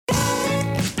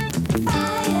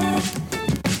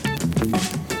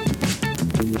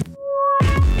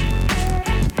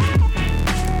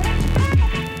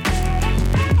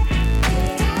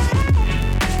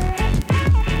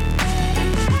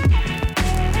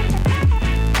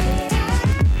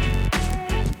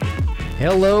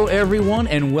Hello, everyone,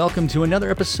 and welcome to another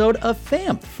episode of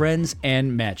FAM, Friends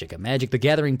and Magic, a Magic the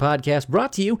Gathering podcast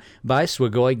brought to you by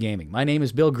Swagoi Gaming. My name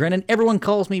is Bill Grennan. Everyone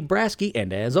calls me Brasky,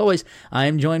 and as always, I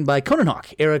am joined by Conan Hawk,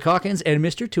 Eric Hawkins, and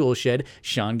Mr. Toolshed,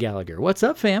 Sean Gallagher. What's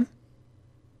up, fam?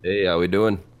 Hey, how we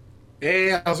doing?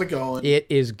 Hey, how's it going? It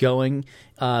is going,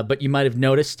 but you might have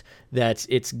noticed that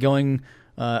it's going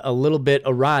a little bit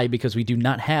awry because we do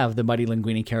not have the mighty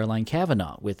Linguini Caroline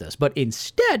Kavanaugh with us, but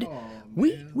instead...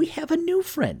 We have a new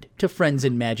friend to Friends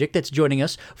in Magic that's joining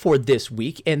us for this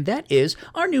week, and that is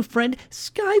our new friend,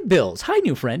 Sky Bills. Hi,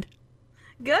 new friend.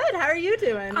 Good. How are you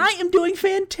doing? I am doing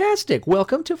fantastic.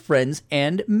 Welcome to Friends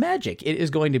and Magic. It is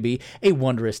going to be a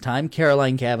wondrous time.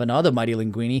 Caroline Kavanaugh, the mighty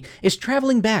Linguini, is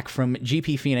traveling back from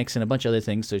GP Phoenix and a bunch of other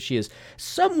things, so she is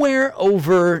somewhere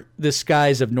over the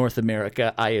skies of North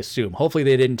America, I assume. Hopefully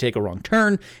they didn't take a wrong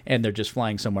turn, and they're just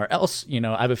flying somewhere else. You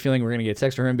know, I have a feeling we're going to get a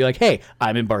text from her and be like, hey,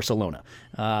 I'm in Barcelona.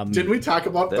 Did we talk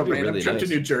about the random really trip nice. to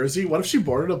New Jersey? What if she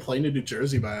boarded a plane to New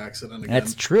Jersey by accident again?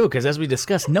 That's true, because as we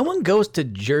discussed, no one goes to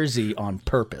Jersey on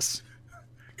purpose.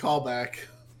 Call back.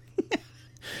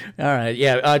 All right,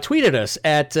 yeah. Tweet at us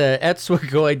at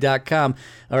swagoi.com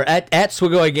or at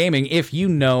Swagoi Gaming if you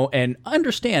know and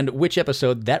understand which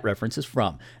episode that reference is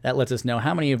from. That lets us know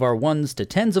how many of our 1s to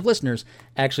 10s of listeners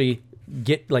actually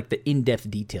get like the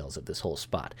in-depth details of this whole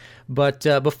spot. But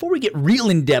before we get real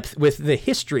in-depth with the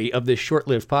history of this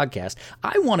short-lived podcast,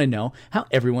 I want to know how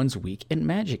everyone's week in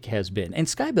Magic has been. And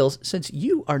Skybills, since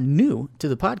you are new to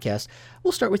the podcast,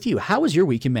 we'll start with you. How was your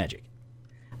week in Magic?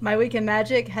 My week in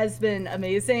Magic has been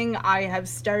amazing. I have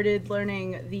started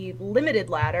learning the limited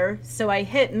ladder, so I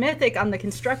hit Mythic on the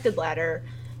constructed ladder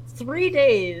 3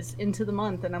 days into the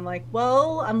month, and I'm like,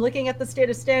 well, I'm looking at the state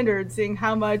of standard, seeing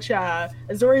how much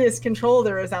Azorius control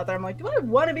there is out there. I'm like, do I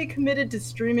want to be committed to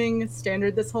streaming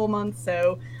standard this whole month?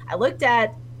 So I looked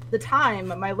at the time,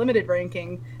 my limited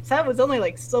ranking, so that was only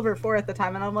like silver 4 at the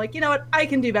time, and I'm like, you know what, I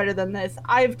can do better than this.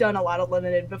 I've done a lot of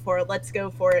limited before, let's go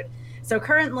for it. So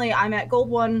currently I'm at gold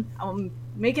 1. I'm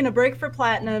making a break for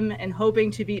platinum and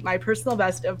hoping to beat my personal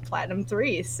best of platinum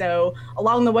 3. So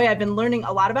along the way, I've been learning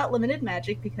a lot about limited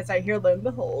magic because I hear, lo and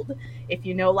behold, if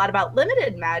you know a lot about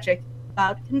limited magic,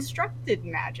 about constructed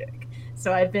magic.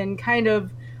 So I've been kind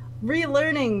of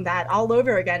relearning that all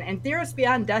over again. And Theros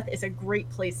Beyond Death is a great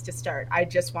place to start. I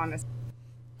just want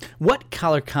to... What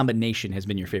color combination has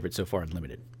been your favorite so far in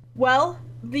Limited? Well,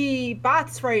 the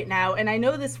bots right now, and I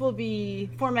know this will be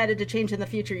formatted to change in the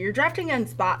future, you're drafting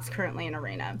against bots currently in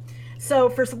Arena. So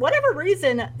for whatever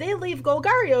reason, they leave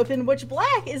Golgari open, which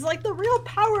black is like the real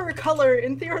power color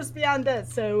in Theros Beyond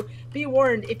Death. So be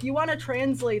warned, if you want to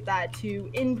translate that to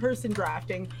in-person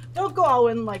drafting, don't go all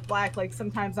in like black like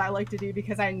sometimes I like to do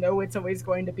because I know it's always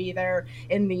going to be there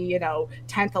in the,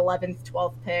 10th, 11th,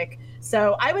 12th pick.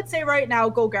 So I would say right now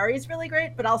Golgari is really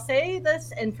great, but I'll say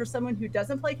this, and for someone who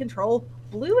doesn't play Control,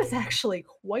 blue is actually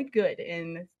quite good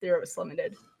in Theros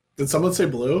Limited. Did someone say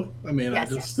blue? I mean,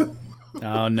 Yes, I just...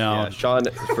 Oh, no. Yeah, Sean,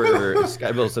 for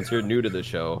Skybill, since you're new to the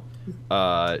show,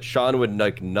 Sean would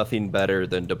like nothing better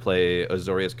than to play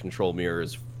Azorius Control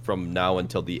Mirrors from now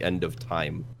until the end of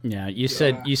time. Yeah, you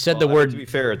said the To word... be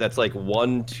fair, that's like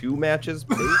 1-2 matches,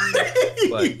 maybe.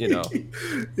 But,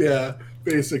 Yeah,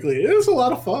 basically. It was a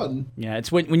lot of fun. Yeah,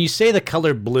 it's when you say the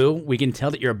color blue, we can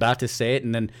tell that you're about to say it,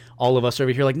 and then all of us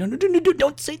over here are like, no,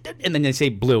 don't say that. And then they say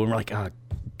blue, and we're like, oh,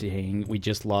 dang, we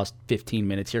just lost 15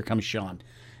 minutes. Here comes Sean.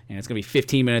 And it's going to be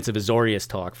 15 minutes of Azorius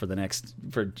talk for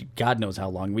God knows how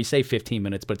long. We say 15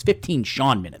 minutes, but it's 15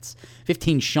 Sean minutes.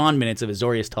 15 Sean minutes of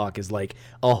Azorius talk is like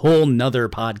a whole nother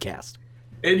podcast.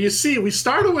 And you see, we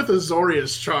started with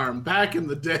Azorius Charm back in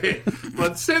the day,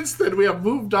 but since then we have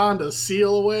moved on to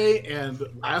Seal Away and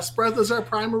Last Breath as our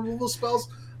prime removal spells.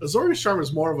 Azorius Charm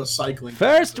is more of a cycling.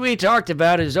 First, we talked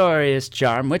about Azorius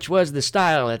Charm, which was the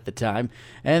style at the time.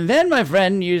 And then my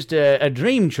friend used a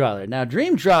Dream Trawler. Now,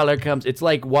 Dream Trawler it's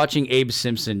like watching Abe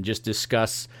Simpson just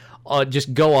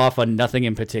just go off on nothing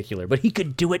in particular. But he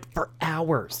could do it for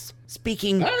hours. Back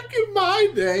in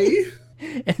my day.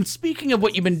 And speaking of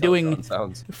what you've been doing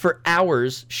for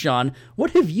hours, Sean,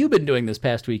 what have you been doing this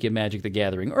past week in Magic the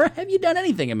Gathering? Or have you done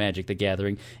anything in Magic the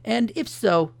Gathering? And if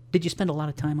so, did you spend a lot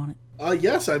of time on it?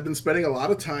 Yes, I've been spending a lot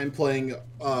of time playing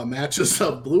matches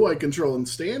of Blue Eye Control in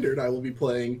Standard. I will be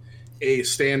playing a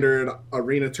Standard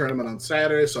Arena tournament on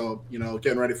Saturday, so,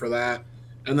 getting ready for that.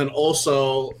 And then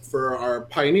also for our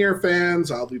Pioneer fans,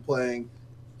 I'll be playing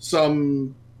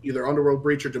some either Underworld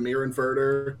Breach or Dimir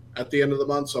Inverter at the end of the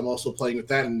month, so I'm also playing with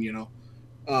that. And,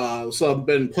 so I've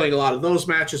been playing a lot of those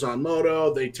matches on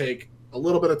Moto. They take a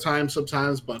little bit of time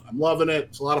sometimes, but I'm loving it.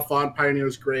 It's a lot of fun.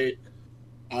 Pioneer's great.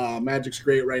 Magic's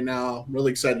great right now. I'm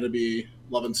really excited to be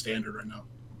loving Standard right now.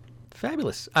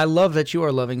 Fabulous. I love that you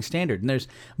are loving Standard. And there's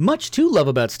much to love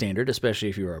about Standard, especially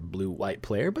if you're a blue-white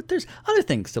player, but there's other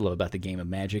things to love about the game of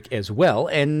Magic as well.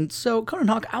 And so, Conan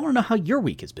Hawk, I want to know how your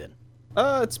week has been.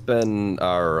 It's been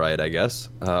all right, I guess.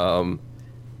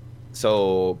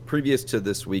 So previous to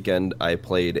this weekend, I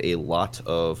played a lot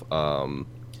of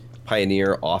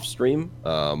Pioneer off stream.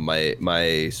 My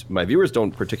viewers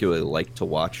don't particularly like to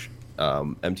watch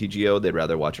MTGO; they'd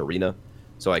rather watch Arena.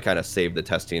 So I kind of saved the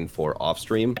testing for off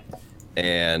stream,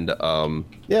 and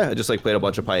I just played a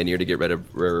bunch of Pioneer to get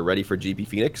ready for GP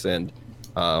Phoenix, and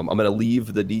I'm gonna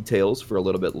leave the details for a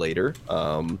little bit later.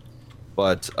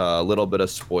 But a little bit of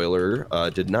spoiler,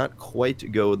 did not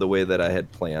quite go the way that I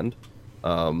had planned.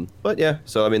 But yeah,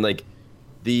 so I mean,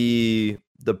 the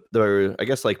I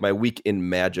guess my week in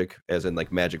Magic, as in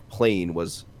Magic playing,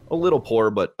 was a little poor,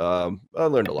 but I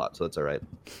learned a lot, so that's all right.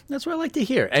 That's what I like to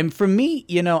hear. And for me,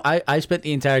 I spent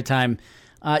the entire time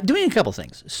doing a couple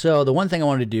things. So the one thing I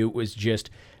wanted to do was just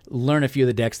learn a few of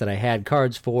the decks that I had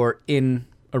cards for in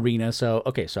Arena. So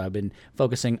I've been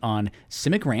focusing on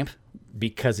Simic Ramp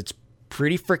because it's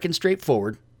pretty freaking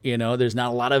straightforward. There's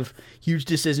not a lot of huge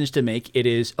decisions to make. It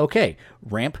is,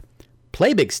 ramp,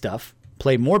 play big stuff,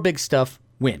 play more big stuff,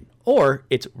 win. Or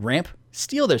it's ramp,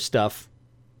 steal their stuff,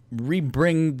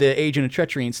 rebring the Agent of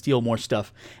Treachery and steal more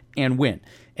stuff, and win.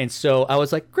 And so I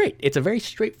was like, great, it's a very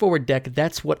straightforward deck.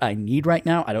 That's what I need right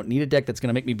now. I don't need a deck that's going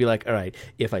to make me be like, all right,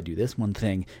 if I do this one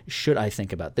thing, should I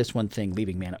think about this one thing,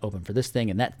 leaving mana open for this thing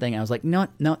and that thing? I was like, no,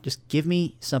 just give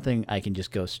me something I can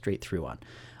just go straight through on.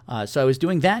 So I was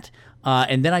doing that,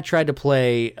 and then I tried to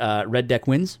play Red Deck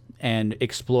Wins and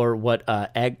explore what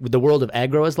the world of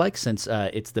aggro is like, since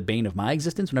it's the bane of my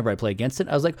existence whenever I play against it.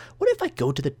 I was like, what if I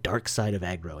go to the dark side of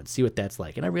aggro and see what that's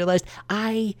like? And I realized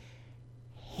I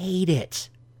hate it.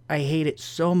 I hate it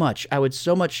so much. I would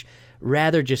so much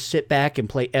rather just sit back and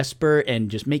play Esper and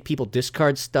just make people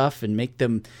discard stuff and make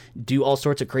them do all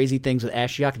sorts of crazy things with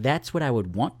Ashiok. That's what I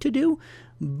would want to do.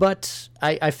 But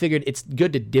I figured it's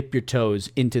good to dip your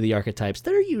toes into the archetypes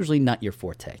that are usually not your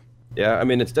forte. Yeah, I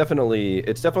mean, it's definitely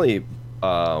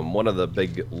one of the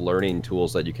big learning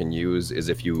tools that you can use is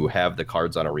if you have the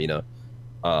cards on Arena,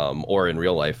 or in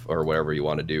real life or whatever you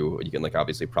want to do. You can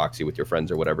obviously proxy with your friends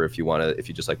or whatever if you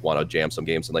just want to jam some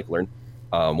games and learn.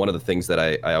 One of the things that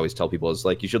I always tell people is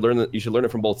you should learn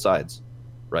it from both sides,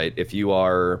 right? If you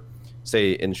are,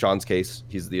 say in Sean's case,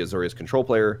 he's the Azorius control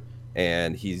player,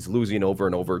 and he's losing over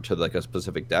and over to a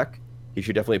specific deck, he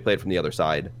should definitely play it from the other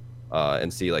side,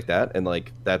 and see that. And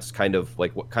that's kind of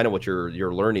what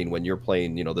you're learning when you're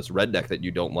playing, this red deck that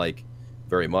you don't like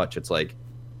very much. It's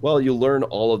you learn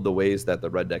all of the ways that the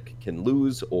red deck can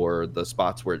lose, or the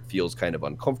spots where it feels kind of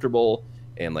uncomfortable,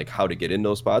 and how to get in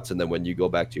those spots. And then when you go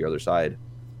back to your other side,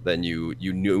 then you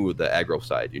knew the aggro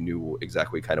side. You knew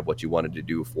exactly kind of what you wanted to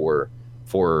do or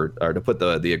to put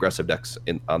the aggressive decks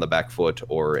on the back foot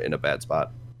or in a bad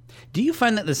spot. Do you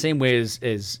find that the same way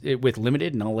as with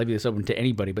Limited? And I'll leave this open to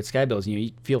anybody, but Skybills,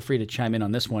 you feel free to chime in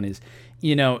on this one. Is,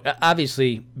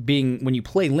 obviously when you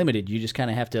play Limited, you just kind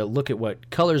of have to look at what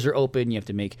colors are open. You have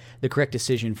to make the correct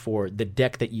decision for the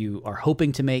deck that you are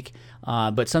hoping to make.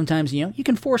 But sometimes, you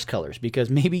can force colors because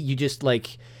maybe you just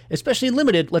especially in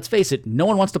Limited, let's face it, no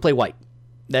one wants to play white.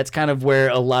 That's kind of where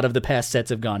a lot of the past sets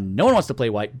have gone. No one wants to play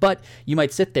white, but you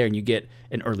might sit there and you get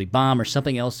an early bomb or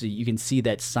something else. You can see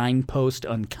that signpost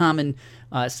uncommon,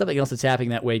 something else that's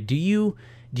happening that way. Do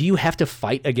you have to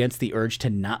fight against the urge to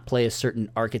not play a certain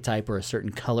archetype or a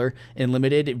certain color in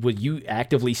Limited? Would you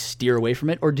actively steer away from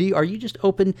it, or are you just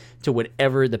open to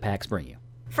whatever the packs bring you?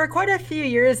 For quite a few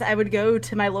years, I would go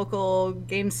to my local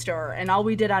game store, and all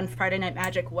we did on Friday Night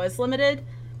Magic was Limited.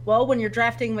 Well, when you're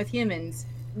drafting with humans,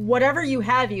 whatever you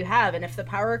have, and if the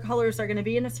power colors are going to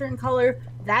be in a certain color,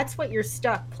 that's what you're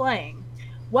stuck playing.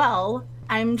 Well,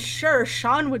 I'm sure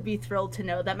Sean would be thrilled to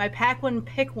know that my Pack 1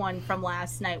 Pick 1 from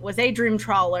last night was a Dream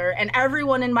Trawler, and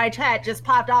everyone in my chat just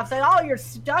popped off saying, oh, you're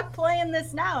stuck playing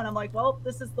this now. And I'm like, well,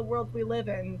 this is the world we live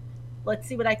in. Let's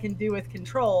see what I can do with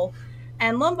control.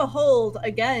 And lo and behold,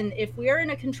 again, if we are in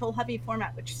a control-heavy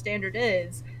format, which Standard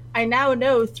is, I now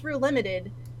know through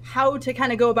Limited how to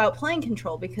kind of go about playing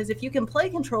control, because if you can play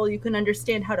control, you can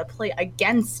understand how to play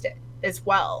against it as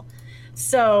well.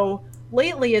 So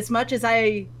lately, as much as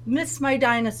I miss my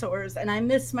dinosaurs and I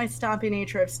miss my stompy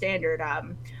nature of Standard,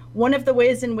 one of the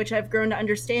ways in which I've grown to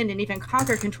understand and even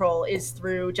conquer control is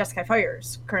through Jeskai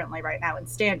Fires currently right now in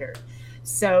Standard.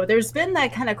 So there's been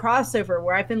that kind of crossover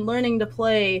where I've been learning to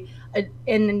play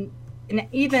and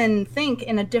even think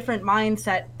in a different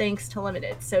mindset thanks to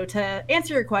Limited. So to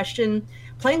answer your question,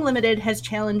 playing Limited has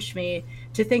challenged me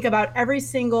to think about every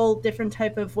single different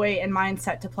type of way and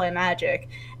mindset to play Magic.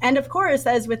 And of course,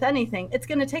 as with anything, it's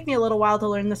going to take me a little while to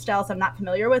learn the styles I'm not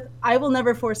familiar with. I will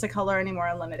never force a color anymore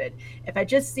unlimited. If I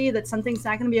just see that something's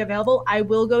not going to be available, I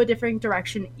will go a different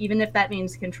direction, even if that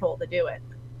means control to do it.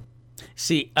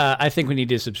 See, I think we need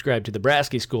to subscribe to the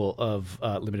Brasky school of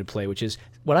limited play, which is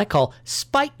what I call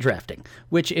spite drafting,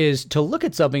 which is to look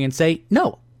at something and say,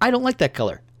 no, I don't like that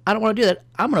color. I don't want to do that.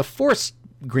 I'm going to force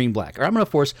green-black, or I'm going to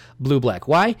force blue-black.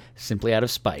 Why? Simply out of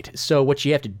spite. So what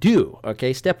you have to do,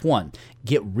 okay, step 1,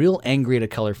 get real angry at a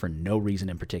color for no reason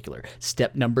in particular.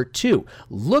 Step number 2,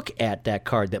 look at that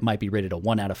card that might be rated a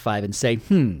 1 out of 5 and say,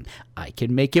 I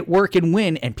can make it work and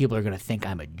win, and people are going to think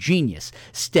I'm a genius.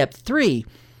 Step 3,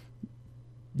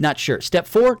 not sure. Step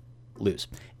 4, lose.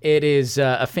 It is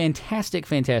a fantastic,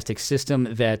 fantastic system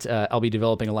that I'll be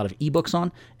developing a lot of ebooks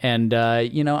on. And,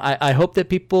 I hope that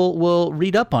people will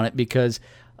read up on it because,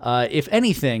 if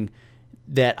anything,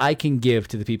 that I can give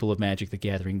to the people of Magic the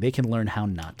Gathering, they can learn how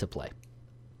not to play.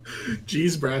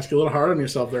 Jeez, Brask, a little hard on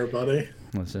yourself there, buddy.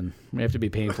 Listen, we have to be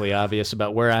painfully obvious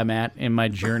about where I'm at in my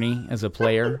journey as a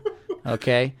player,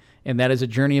 okay? And that is a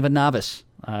journey of a novice.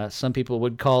 Some people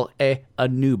would call a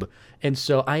noob. And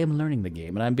so I am learning the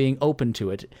game, and I'm being open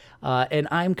to it. And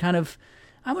I'm going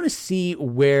to see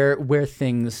where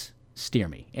things steer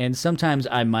me. And sometimes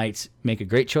I might make a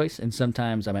great choice, and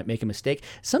sometimes I might make a mistake.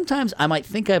 Sometimes I might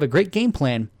think I have a great game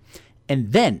plan,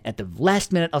 and then at the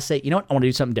last minute I'll say, you know what, I want to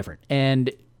do something different. And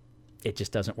it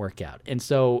just doesn't work out. And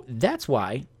so that's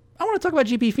why I want to talk about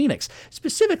GP Phoenix,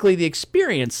 specifically the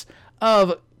experience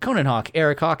of Conan Hawk,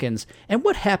 Eric Hawkins, and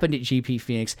what happened at GP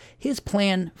Phoenix, his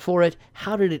plan for it,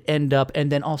 how did it end up,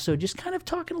 and then also just kind of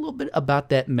talking a little bit about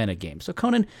that metagame. So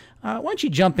Conan, why don't you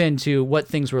jump into what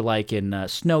things were like in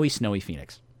snowy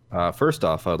Phoenix? First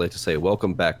off, I'd like to say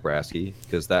welcome back, Brasky,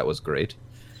 because that was great.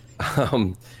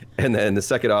 And then the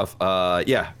second off,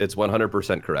 it's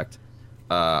 100% correct.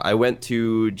 I went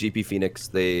to GP Phoenix.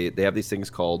 They have these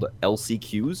things called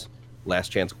LCQs, Last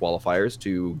Chance Qualifiers,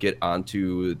 to get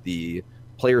onto the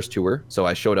Players Tour. So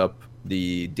I showed up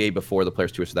the day before the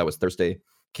Players Tour, so that was Thursday.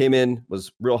 Came in,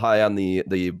 was real high on the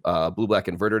blue-black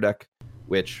inverter deck,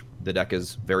 which the deck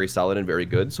is very solid and very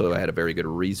good. So I had a very good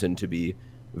reason to be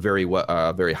very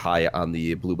high on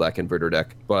the blue-black inverter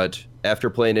deck. But after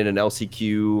playing in an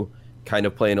LCQ, kind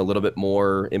of playing a little bit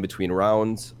more in between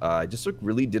rounds, I just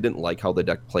really didn't like how the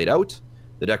deck played out.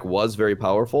 The deck was very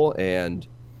powerful, and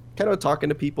kind of talking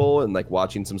to people and like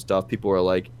watching some stuff, people were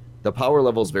like, the power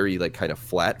level is very like kind of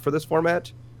flat for this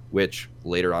format, which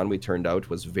later on we turned out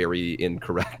was very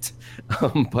incorrect.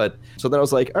 But so then I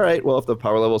was like, all right, well, if the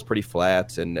power level is pretty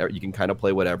flat and you can kind of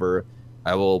play whatever,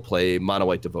 I will play Mono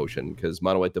White Devotion, because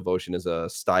Mono White Devotion is a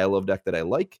style of deck that I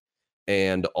like,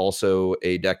 and also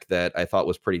a deck that I thought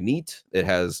was pretty neat. It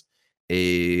has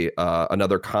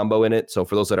another combo in it. So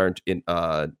for those that aren't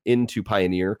into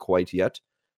Pioneer quite yet,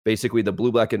 basically, the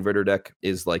blue-black inverter deck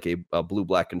is like a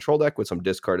blue-black control deck with some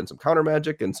discard and some counter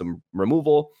magic and some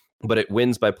removal, but it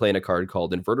wins by playing a card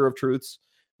called Inverter of Truths,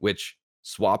 which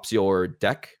swaps your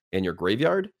deck and your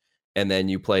graveyard, and then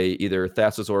you play either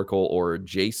Thassa's Oracle or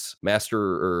Jace, Master,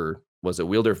 or was it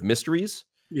Wielder of Mysteries?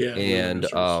 Yeah. And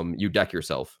you deck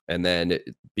yourself, and then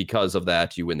because of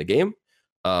that, you win the game.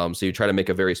 So you try to make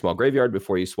a very small graveyard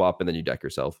before you swap, and then you deck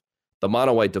yourself. The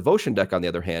Mono White Devotion deck, on the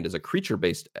other hand, is a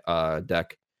creature-based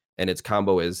deck, and its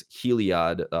combo is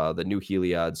Heliod, the new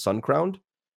Heliod Suncrowned,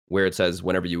 where it says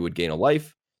whenever you would gain a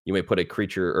life, you may put a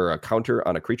creature or a counter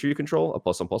on a creature you control, a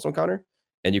 +1/+1 counter,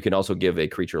 and you can also give a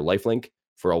creature lifelink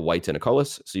for a white and a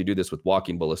colorless. So you do this with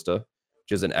Walking Ballista,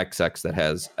 which is an XX that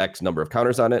has X number of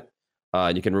counters on it,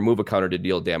 and you can remove a counter to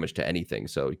deal damage to anything.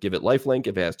 So give it lifelink.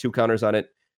 If it has 2 counters on it,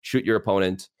 shoot your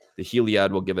opponent. The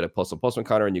Heliod will give it a +1/+1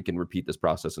 counter, and you can repeat this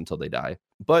process until they die.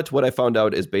 But what I found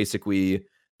out is basically,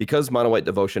 because Mono White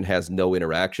Devotion has no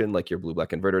interaction like your blue-black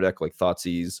inverter deck, like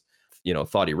Thoughtseize,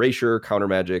 Thought Erasure, Counter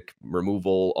Magic,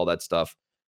 Removal, all that stuff.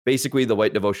 Basically, the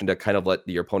White Devotion deck kind of let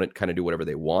your opponent kind of do whatever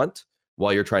they want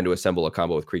while you're trying to assemble a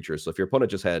combo with creatures. So if your opponent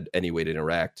just had any way to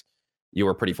interact, you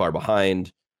were pretty far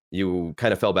behind. You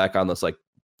kind of fell back on this like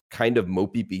kind of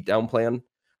mopey beatdown plan.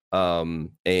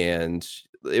 And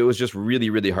it was just really,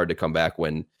 really hard to come back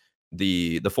when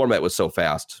the format was so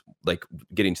fast, like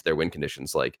getting to their win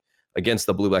conditions. Like against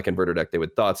the blue-black inverter deck, they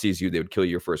would Thoughtseize you, they would kill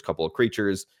your first couple of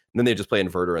creatures, and then they just play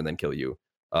inverter and then kill you.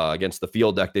 Against the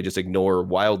field deck, they just ignore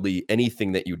wildly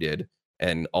anything that you did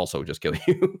and also just kill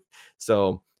you.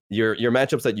 So your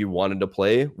matchups that you wanted to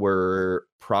play were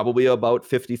probably about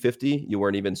 50-50. You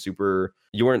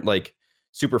weren't like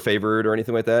super favored or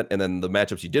anything like that. And then the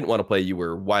matchups you didn't want to play, you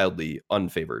were wildly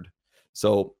unfavored.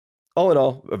 So all in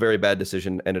all, a very bad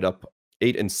decision. Ended up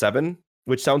 8 and 7,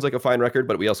 which sounds like a fine record,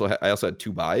 but I also had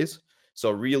 2 buys.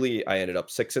 So really, I ended up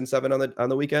 6 and 7 on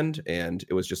the weekend, and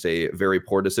it was just a very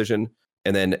poor decision.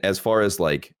 And then as far as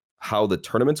like how the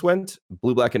tournaments went,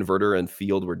 Blue Black Inverter and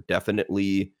Field were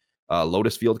definitely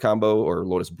Lotus Field combo, or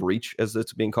Lotus Breach as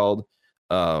it's being called,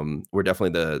 were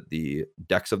definitely the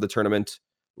decks of the tournament.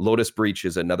 Lotus Breach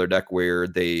is another deck where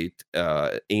they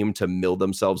aim to mill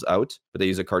themselves out, but they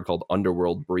use a card called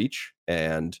Underworld Breach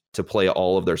and to play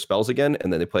all of their spells again,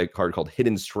 and then they play a card called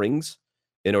Hidden Strings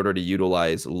in order to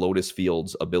utilize Lotus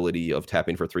Field's ability of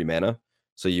tapping for 3 mana.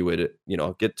 So you would,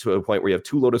 get to a point where you have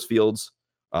 2 Lotus Fields.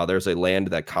 There's a land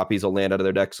that copies a land out of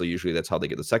their deck, so usually that's how they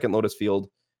get the second Lotus Field.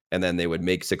 And then they would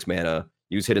make 6 mana,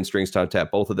 use Hidden Strings to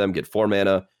untap both of them, get 4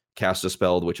 mana, cast a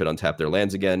spell, which would untap their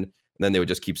lands again. And then they would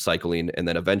just keep cycling. And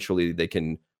then eventually they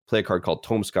can play a card called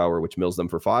Tome Scour, which mills them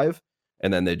for 5.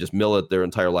 And then they just mill at their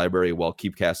entire library while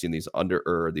keep casting these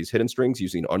Hidden Strings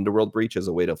using Underworld Breach as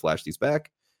a way to flash these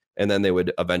back. And then they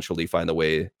would eventually find the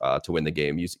way to win the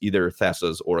game. Use either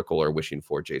Thassa's Oracle or Wishing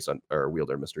for Jason or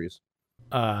Wielder Mysteries.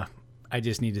 I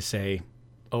just need to say,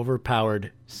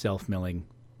 overpowered self-milling.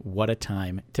 What a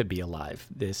time to be alive.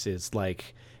 This is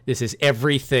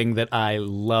everything that I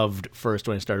loved first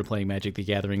when I started playing Magic the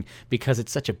Gathering, because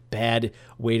it's such a bad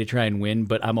way to try and win,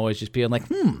 but I'm always just being like,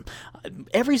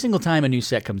 every single time a new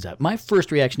set comes out, my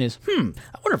first reaction is, I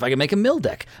wonder if I can make a mill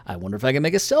deck. I wonder if I can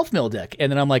make a self-mill deck.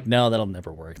 And then I'm like, no, that'll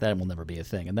never work. That will never be a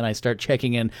thing. And then I start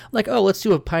checking in, like, oh, let's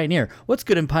do a Pioneer. What's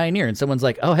good in Pioneer? And someone's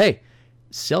like, oh, hey,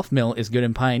 self-mill is good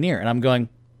in Pioneer. And I'm going,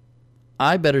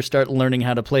 I better start learning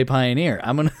how to play Pioneer.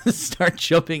 I'm going to start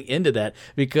jumping into that,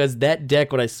 because that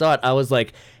deck, when I saw it, I was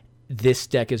like, this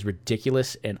deck is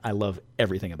ridiculous, and I love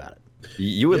everything about it.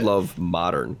 You would love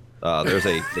Modern. There's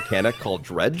a mechanic called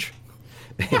Dredge,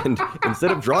 and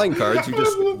instead of drawing cards, you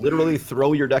just literally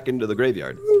throw your deck into the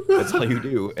graveyard. That's all you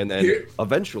do, and then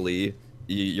eventually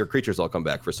your creatures all come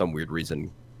back for some weird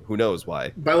reason. Who knows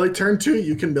why? By like turn 2,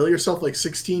 you can mill yourself like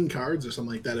 16 cards or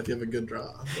something like that if you have a good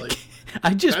draw. Like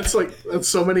that's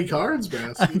so many cards,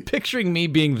 man. I'm picturing me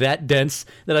being that dense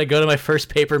that I go to my first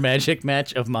paper Magic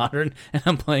match of Modern, and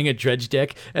I'm playing a Dredge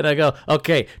deck, and I go,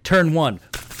 okay, turn 1.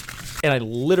 And I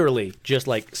literally just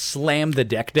like slam the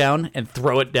deck down and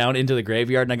throw it down into the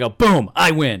graveyard, and I go, boom,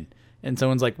 I win. And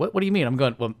someone's like, what do you mean? I'm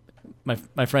going, well,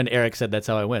 my friend Eric said that's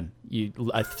how I win.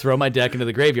 I throw my deck into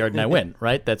the graveyard and I win,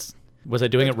 right? Was I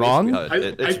doing it wrong?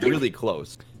 It's really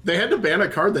close. They had to ban a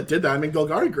card that did that. I mean,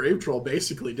 Golgari Grave Troll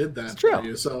basically did that. It's true.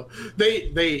 You. So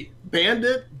they banned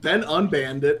it, then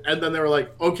unbanned it, and then they were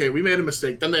like, okay, we made a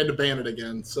mistake. Then they had to ban it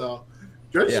again. So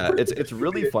it's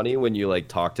really funny when you like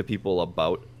talk to people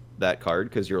about that card,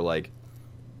 because you're like,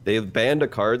 they banned a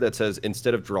card that says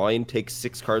instead of drawing, take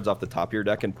 6 cards off the top of your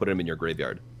deck and put them in your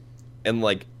graveyard, and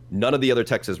like none of the other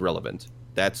text is relevant.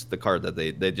 That's the card that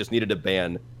they just needed to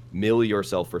ban. Mill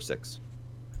yourself for 6.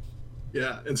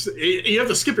 Yeah, you have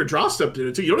to skip your draw step to do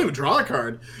it too. You don't even draw a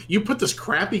card. You put this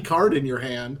crappy card in your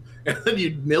hand, and then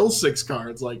you mill 6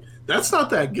 cards. Like, that's not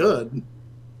that good.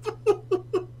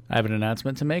 I have an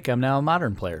announcement to make. I'm now a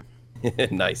Modern player.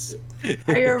 Nice.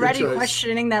 Are you already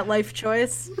questioning that life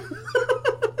choice?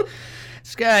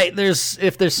 Sky,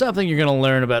 if there's something you're going to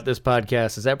learn about this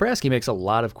podcast, is that Brasky makes a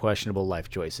lot of questionable life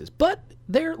choices, but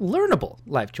they're learnable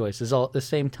life choices all at the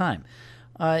same time.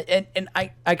 And I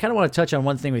kind of want to touch on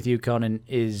one thing with you, Conan,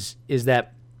 is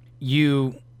that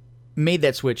you made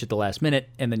that switch at the last minute,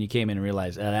 and then you came in and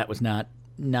realized that was not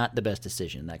the best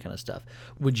decision, that kind of stuff.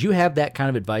 Would you have that kind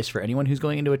of advice for anyone who's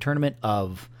going into a tournament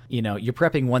of, you're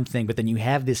prepping one thing, but then you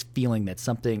have this feeling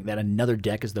that another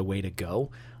deck is the way to go?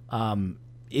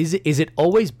 Is it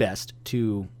always best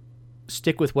to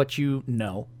stick with what you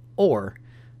know, or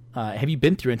have you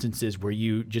been through instances where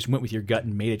you just went with your gut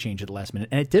and made a change at the last minute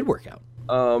and it did work out?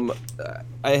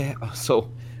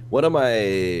 So one of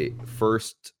my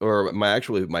first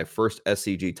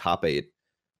SCG top 8,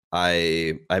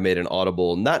 I made an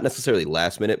audible, not necessarily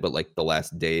last minute, but like the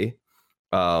last day.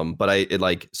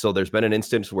 So there's been an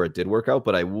instance where it did work out,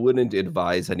 but I wouldn't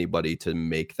advise anybody to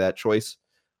make that choice.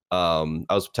 I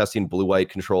was testing blue-white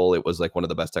control. It was like one of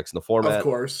the best decks in the format. Of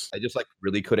course. I just like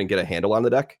really couldn't get a handle on the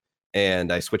deck, and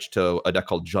I switched to a deck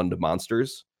called Jund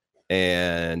Monsters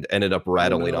and ended up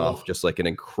rattling off just like an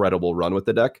incredible run with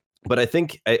the deck. But I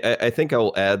think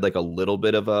I'll add like a little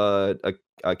bit of a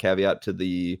caveat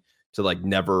to like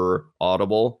never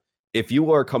audible. If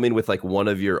you are coming with like one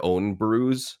of your own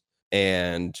brews,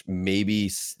 and maybe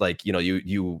like,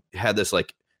 you had this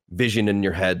like vision in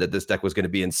your head that this deck was going to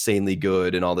be insanely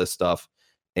good and all this stuff,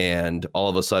 and all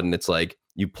of a sudden it's like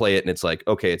you play it and it's like,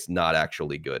 okay, it's not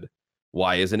actually good.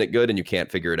 Why isn't it good? And you can't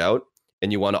figure it out.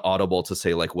 and you want to audible to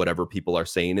say like whatever people are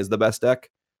saying is the best deck,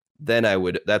 then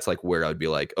that's like where I'd be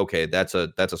like, okay, that's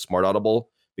a smart audible,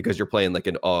 because you're playing like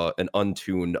an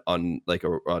untuned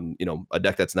a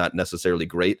deck that's not necessarily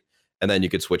great, and then you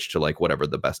could switch to like whatever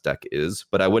the best deck is.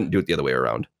 But I wouldn't do it the other way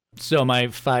around. So my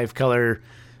 5-color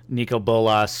Nico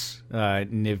Bolas,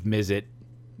 Niv Mizzet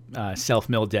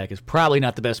self-mill deck is probably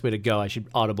not the best way to go. I should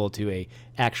audible to a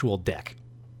actual deck.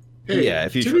 Hey, yeah,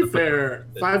 if you to be fair,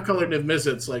 5-color Niv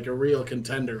Mizzet's like a real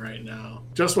contender right now.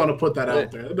 Just want to put that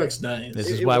out there. That deck's nice. This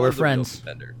is why we're friends.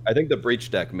 I think the Breach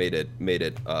deck made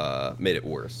it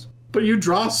worse. But you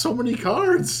draw so many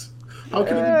cards. How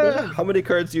can it be bad? How many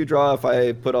cards do you draw if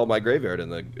I put all my graveyard in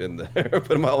the put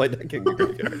them all my deck in the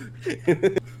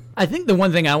graveyard? I think the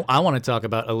one thing I want to talk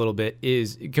about a little bit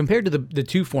is, compared to the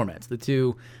two formats,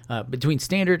 between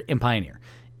Standard and Pioneer,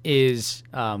 is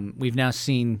we've now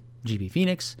seen GP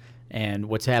Phoenix and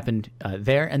what's happened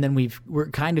there, and then we're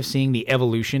kind of seeing the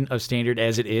evolution of Standard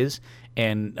as it is,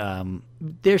 and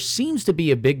there seems to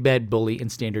be a big bad bully in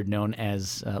Standard known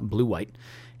as Blue-White.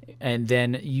 And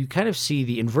then you kind of see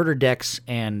the inverter decks,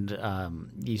 and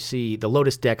you see the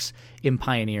Lotus decks in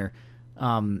Pioneer.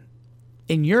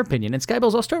 In your opinion, and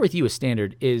Skyballs, I'll start with you as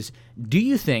Standard, do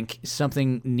you think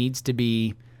something needs to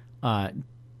be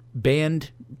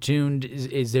banned, tuned?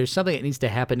 Is there something that needs to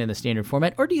happen in the Standard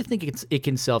format, or do you think it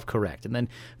can self-correct? And then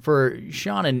for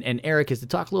Sean and Eric is to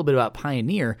talk a little bit about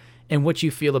Pioneer and what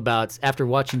you feel about, after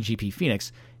watching GP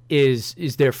Phoenix,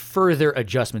 is there further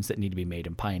adjustments that need to be made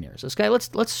in Pioneer? So Sky,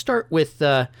 let's start with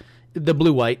the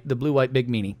Blue-White Big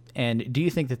Meanie. And do you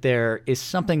think that there is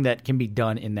something that can be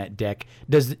done in that deck?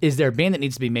 Is there a ban that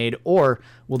needs to be made, or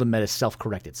will the meta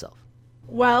self-correct itself?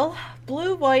 Well,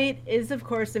 Blue-White is, of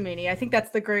course, a meanie. I think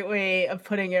that's the great way of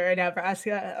putting it right now,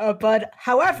 Vraska. But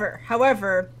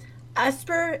however,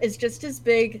 Esper is just as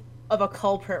big of a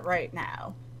culprit right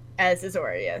now as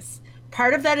Azorius.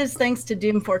 Part of that is thanks to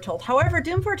Doom Foretold. However,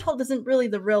 Doom Foretold isn't really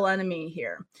the real enemy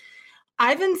here.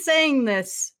 I've been saying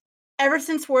this ever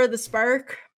since War of the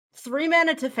Spark.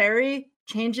 3-mana Teferi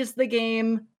changes the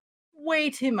game way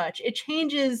too much. It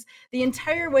changes the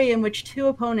entire way in which two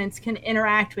opponents can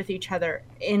interact with each other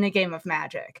in a game of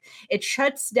Magic. It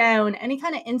shuts down any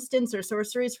kind of instants or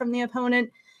sorceries from the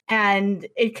opponent, and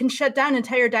it can shut down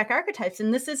entire deck archetypes.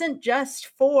 And this isn't just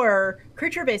for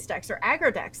creature-based decks or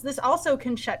aggro decks. This also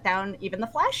can shut down even the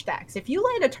flash decks. If you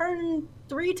land a turn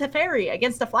 3 Teferi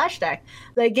against a flash deck,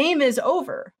 the game is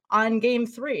over on turn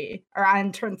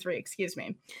 3, excuse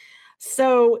me.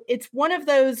 So it's one of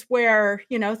those where,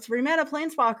 3-mana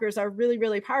Planeswalkers are really,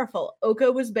 really powerful.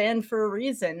 Oko was banned for a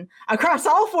reason. Across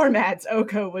all formats,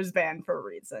 Oko was banned for a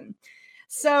reason.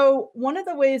 So one of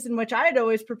the ways in which I'd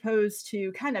always propose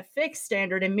to kind of fix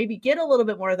Standard and maybe get a little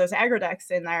bit more of those aggro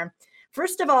decks in there,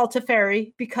 first of all,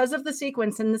 Teferi, because of the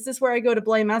sequence, and this is where I go to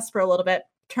blame Esper a little bit,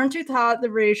 turn 2 the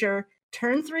Razor,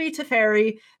 turn 3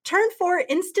 Teferi, turn 4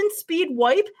 instant speed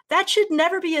wipe. That should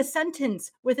never be a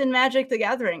sentence within Magic the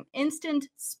Gathering. Instant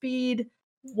speed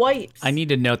wipes. I need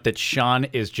to note that Sean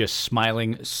is just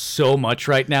smiling so much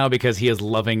right now because he is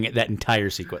loving that entire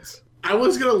sequence. I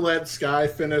was going to let Sky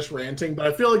finish ranting, but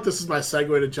I feel like this is my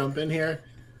segue to jump in here.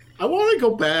 I want to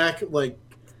go back like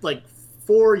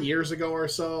 4 years ago or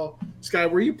so. Sky,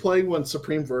 were you playing when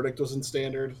Supreme Verdict was in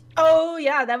Standard? Oh,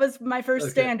 yeah, that was my first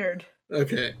Standard.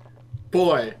 Okay.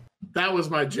 Boy, that was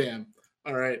my jam.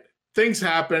 All right. Things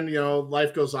happen,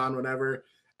 life goes on, whatever.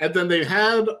 And then they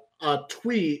had a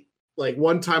tweet, like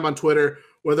one time on Twitter,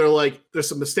 where they're like, there's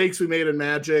some mistakes we made in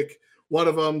Magic. One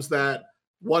of them's that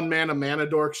 1-mana Mana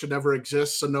Dork should never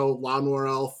exist, so no Lawnmower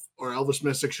Elf or Elvish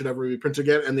Mystic should ever be printed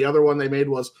again. And the other one they made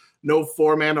was no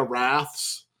 4-mana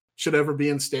Wraths should ever be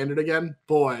in Standard again.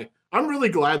 Boy, I'm really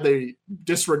glad they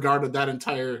disregarded that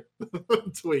entire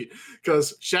tweet,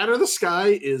 because Shatter the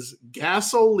Sky is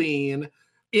gasoline.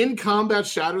 In combat,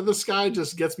 Shatter the Sky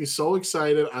just gets me so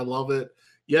excited. I love it.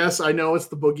 Yes, I know it's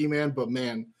the boogeyman, but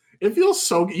man, it feels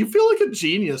so good. You feel like a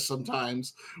genius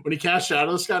sometimes when you cast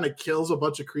Shatter the Sky and it kills a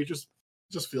bunch of creatures.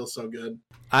 It just feels so good.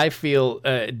 I feel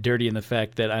dirty in the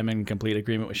fact that I'm in complete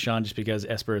agreement with Sean, just because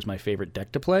Esper is my favorite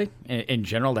deck to play. In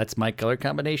general, that's my color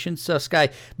combination. So, Sky,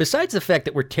 besides the fact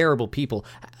that we're terrible people,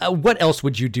 what else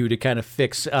would you do to kind of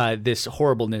fix this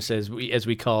horribleness, as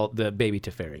we call the baby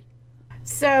Teferi?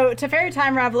 So, Teferi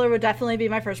Time Raveler would definitely be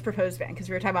my first proposed ban, because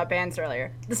we were talking about bans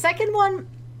earlier. The second one,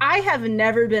 I have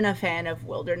never been a fan of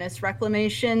Wilderness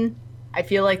Reclamation. I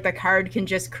feel like the card can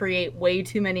just create way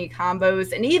too many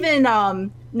combos, and even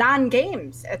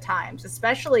non-games at times,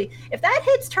 especially if that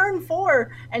hits turn 4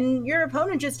 and your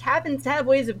opponent just happens to have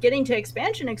ways of getting to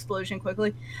Expansion Explosion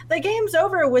quickly, the game's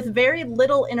over with very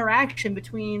little interaction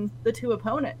between the two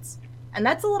opponents. And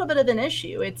that's a little bit of an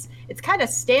issue. It's kind of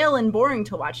stale and boring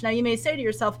to watch. Now you may say to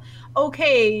yourself,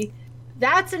 okay,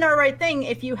 that's an all right thing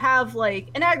if you have like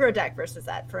an aggro deck versus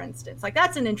that, for instance. Like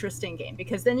that's an interesting game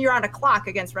because then you're on a clock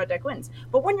against red deck wins.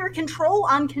 But when you're control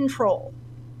on control,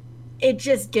 it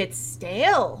just gets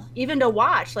stale even to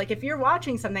watch. Like if you're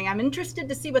watching something, I'm interested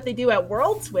to see what they do at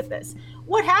Worlds with this.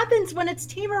 What happens when it's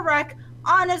Temur Rec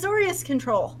on Azorius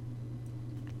control?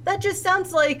 That just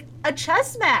sounds like a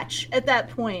chess match at that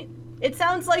point. It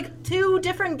sounds like 2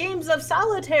 different games of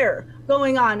solitaire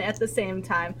going on at the same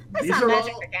time. That's not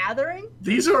Magic the Gathering.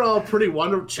 These are all pretty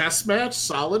wonderful. Chess match,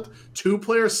 solid,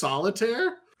 2-player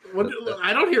solitaire.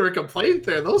 I don't hear a complaint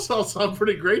there. Those all sound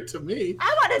pretty great to me.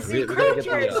 I want to see creatures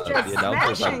just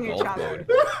smashing each other.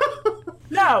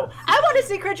 No, I want to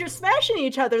see creatures smashing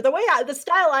each other. The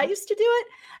style I used to do it,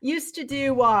 used to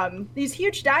do these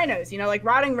huge dinos, like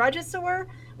Rotting Regisaur.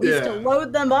 We used to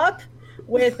load them up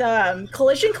with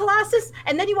Collision Colossus,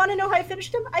 and then you want to know how I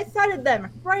finished them? I thudded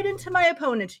them right into my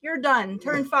opponent. You're done.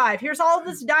 Turn 5. Here's all of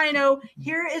this dino.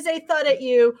 Here is a thud at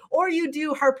you. Or you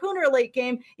do Harpooner late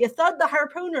game. You thud the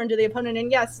Harpooner into the opponent.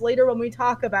 And yes, later when we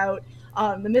talk about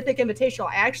the Mythic Invitational,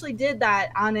 I actually did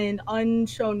that on an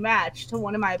unshown match to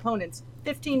one of my opponents.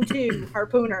 15-2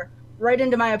 Harpooner right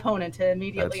into my opponent to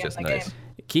immediately end the game.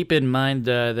 Keep in mind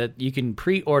that you can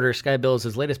pre-order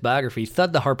Skybills' latest biography,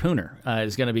 Thud the Harpooner,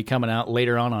 is going to be coming out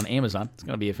later on Amazon. It's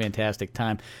going to be a fantastic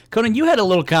time. Conan, you had a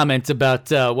little comment about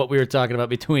what we were talking about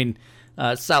between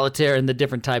Solitaire and the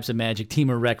different types of Magic,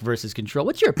 Temur Rec versus Control.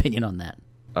 What's your opinion on that?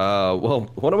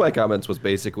 Well, one of my comments was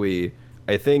basically,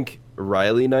 I think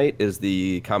Riley Knight is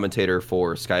the commentator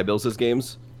for Skybills'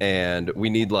 games, and we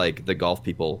need, like, the golf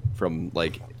people from,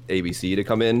 like, ABC to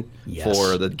come in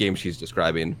for the game she's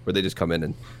describing, where they just come in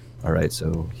and, all right,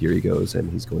 so here he goes,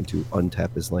 and he's going to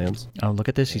untap his lands. Oh, look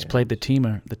at this. He's played the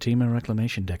Temur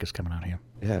Reclamation deck is coming out here.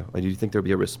 Yeah. Do you think there'll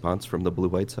be a response from the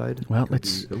blue-white side? Well,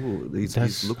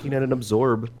 he's looking at an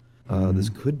absorb. This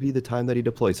could be the time that he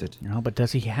deploys it. No, but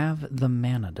does he have the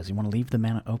mana? Does he want to leave the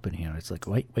mana open here? It's like,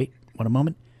 wait, what a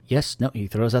moment. Yes, no, he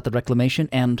throws out the Reclamation,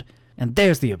 and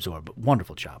there's the Absorb.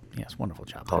 Wonderful job. Yes, wonderful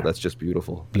job there. Oh, that's just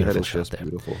beautiful. Beautiful that is shot just there.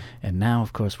 Beautiful. And now,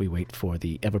 of course, we wait for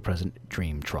the ever-present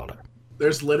Dream Trawler.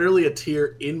 There's literally a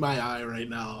tear in my eye right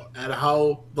now at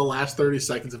how the last 30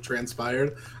 seconds have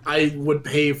transpired. I would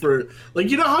pay for, like,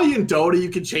 you know how in Dota you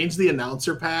can change the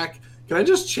announcer pack? Can I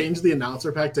just change the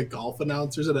announcer pack to golf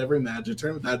announcers at every Magic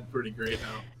tournament? That'd be pretty great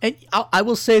now. And I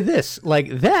will say this, like,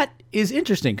 that is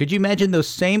interesting. Could you imagine those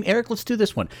same, Eric, let's do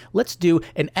this one. Let's do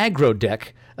an aggro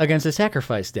deck against a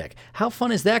sacrifice deck. How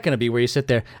fun is that going to be where you sit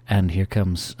there, and here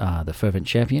comes the Fervent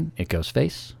Champion. It goes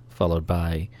face, followed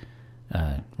by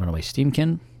Runaway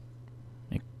Steamkin.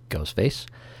 It goes face.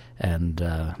 And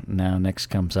now next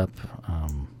comes up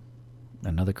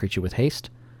another creature with haste.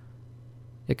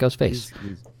 It goes face.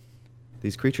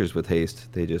 These creatures with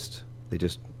haste, they just,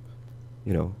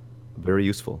 very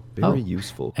useful. Very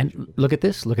useful. And look at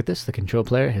this. The control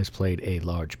player has played a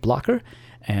large blocker,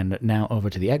 and now over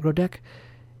to the aggro deck.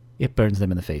 It burns them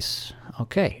in the face.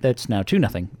 Okay, that's now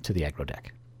 2-0 to the aggro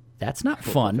deck. That's not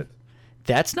fun.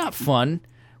 That's not fun,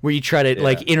 where you try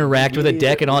to interact with a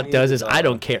deck, and all it does is, I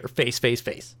don't care, face.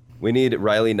 We need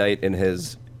Riley Knight and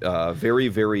his very,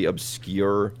 very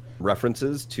obscure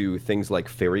references to things like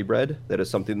fairy bread. That is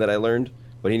something that I learned,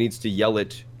 but he needs to yell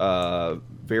it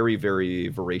very, very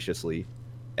voraciously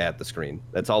at the screen.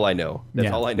 That's all I know.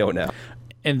 That's all I know now.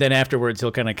 And then afterwards,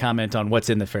 he'll kind of comment on what's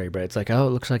in the fairy bread. It's like, oh, it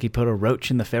looks like he put a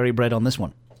roach in the fairy bread on this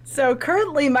one. So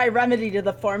currently my remedy to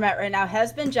the format right now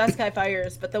has been Jeskai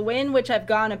Fires, but the way in which I've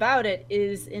gone about it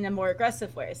is in a more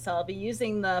aggressive way. So I'll be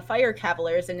using the Fire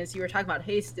Cavaliers, and as you were talking about,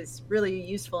 haste is really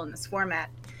useful in this format.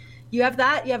 You have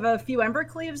that, you have a few Ember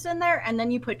Cleaves in there, and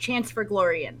then you put Chance for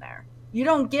Glory in there. You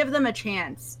don't give them a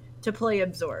chance to play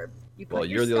Absorb. You put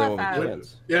you're the only one with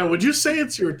chance. Yeah, would you say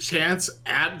it's your chance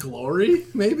at glory,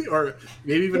 maybe? Or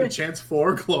maybe even a chance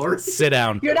for glory? Sit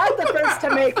down. You're not the first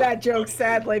to make that joke,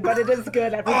 sadly, but it is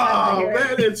good every time I hear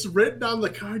it. It's written on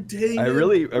the card. Dang I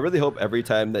really hope every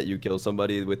time that you kill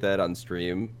somebody with that on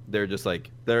stream, they're just like,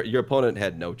 your opponent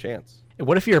had no chance.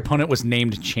 What if your opponent was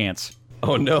named Chance?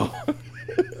 Oh, no.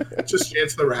 Just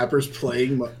Chance the Rapper's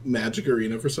playing Magic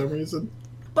Arena for some reason.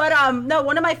 But no,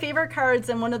 one of my favorite cards,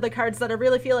 and one of the cards that I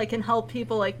really feel like can help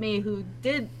people like me who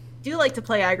do like to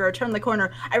play aggro, turn the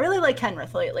corner. I really like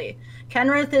Kenrith lately.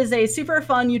 Kenrith is a super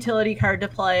fun utility card to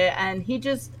play, and he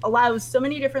just allows so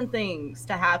many different things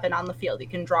to happen on the field. You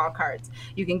can draw cards.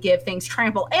 You can give things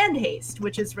trample and haste,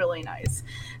 which is really nice.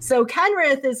 So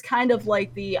Kenrith is kind of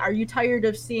like are you tired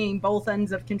of seeing both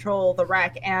ends of control, the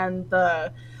Rec and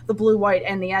the the blue, white,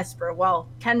 and the Esper. Well,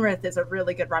 Kenrith is a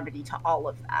really good remedy to all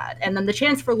of that. And then the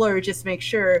Chancellor just makes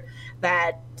sure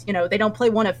that, you know, they don't play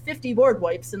one of 50 board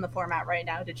wipes in the format right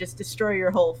now to just destroy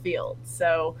your whole field.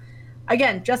 So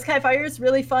again, Jeskai Fire is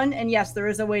really fun, and yes, there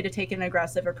is a way to take an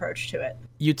aggressive approach to it.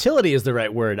 Utility is the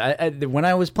right word. When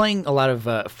I was playing a lot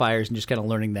of Fires and just kind of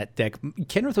learning that deck,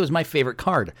 Kenrith was my favorite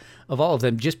card of all of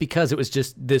them, just because it was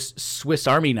just this Swiss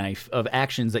Army knife of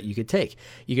actions that you could take.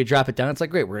 You could drop it down. It's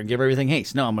like, great, we're going to give everything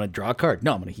haste. No, I'm going to draw a card.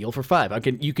 No, I'm going to heal for 5.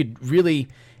 You could really...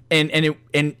 And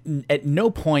at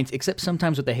no point, except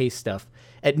sometimes with the haste stuff,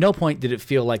 at no point did it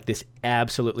feel like this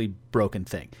absolutely broken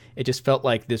thing. It just felt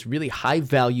like this really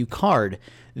high-value card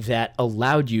that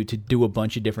allowed you to do a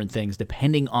bunch of different things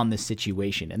depending on the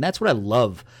situation. And that's what I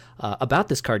love about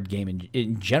this card game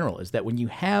in general, is that when you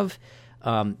have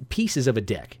pieces of a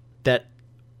deck that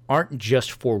aren't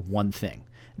just for one thing,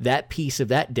 that piece of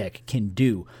that deck can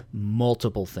do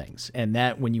multiple things. And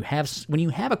that when you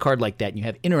have a card like that and you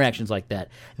have interactions like that,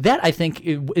 that I think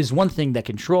is one thing that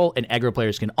Control and aggro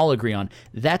players can all agree on.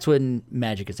 That's when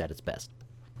Magic is at its best.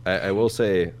 I will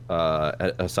say,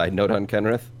 a side note on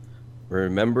Kenrith,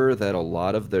 remember that a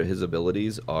lot of his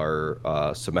abilities are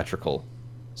symmetrical.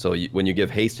 So when you give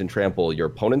haste and trample, your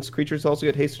opponent's creatures also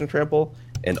get haste and trample.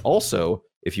 And also,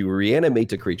 if you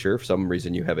reanimate a creature, for some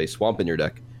reason you have a swamp in your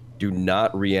deck, do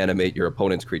not reanimate your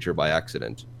opponent's creature by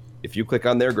accident. If you click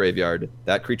on their graveyard,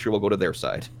 that creature will go to their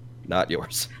side, not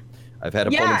yours. I've had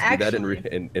opponents do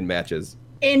that in matches.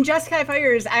 In Jeskai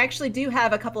Fires, I actually do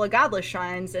have a couple of Godless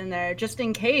Shrines in there, just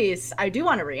in case I do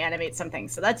want to reanimate something.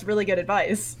 So that's really good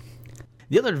advice.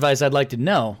 The other advice I'd like to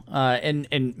know, and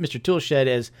Mr. Toolshed,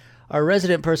 is our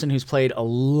resident person who's played a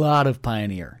lot of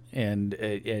Pioneer and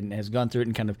has gone through it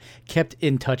and kind of kept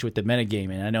in touch with the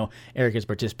metagame. And I know Eric has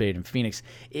participated in Phoenix.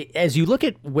 As you look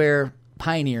at where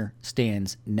Pioneer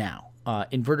stands now,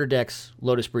 inverter decks,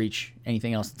 Lotus Breach,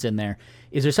 anything else that's in there,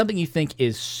 is there something you think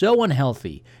is so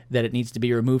unhealthy that it needs to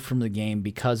be removed from the game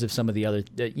because of some of the other,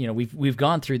 we've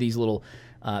gone through these little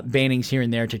bannings here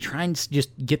and there to try and just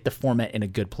get the format in a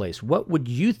good place. What would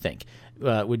you think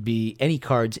would be any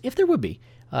cards, if there would be,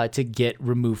 to get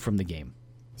removed from the game?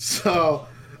 So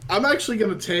I'm actually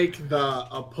going to take the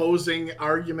opposing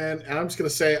argument, and I'm just going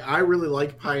to say I really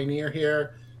like Pioneer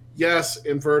here. Yes,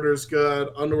 Inverter's good.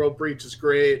 Underworld Breach is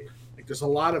great. Like, there's a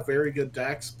lot of very good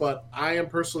decks, but I am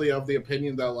personally of the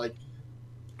opinion that, like,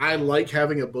 I like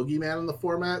having a boogeyman in the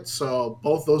format. So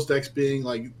both those decks being,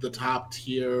 like, the top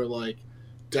tier, like,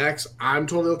 decks, I'm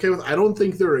totally okay with. I don't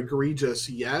think they're egregious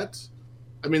yet.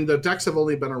 I mean, the decks have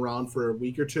only been around for a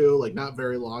week or two, like, not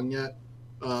very long yet.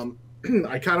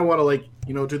 I kind of want to, like,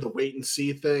 do the wait and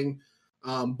see thing.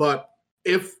 But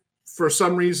if for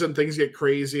some reason things get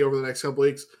crazy over the next couple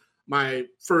weeks, my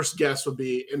first guess would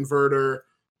be Inverter,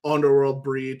 Underworld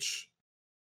Breach,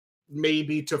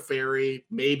 maybe Teferi,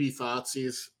 maybe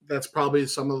Thoughtseize. That's probably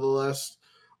some of the list.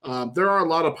 There are a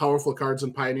lot of powerful cards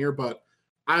in Pioneer, but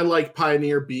I like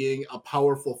Pioneer being a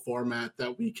powerful format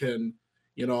that we can,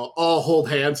 all hold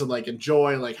hands and, like,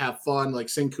 enjoy, like, have fun, like,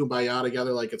 sing Kumbaya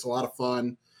together. Like, it's a lot of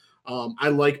fun. I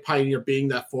like Pioneer being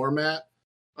that format.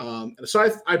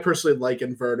 So I personally like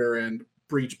Inverter and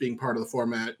Breach being part of the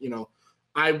format.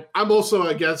 I'm also,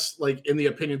 I guess, like, in the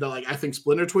opinion that, like, I think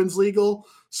Splinter Twin's legal,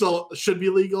 so should be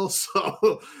legal.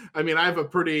 So, I mean, I have a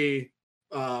pretty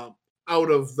out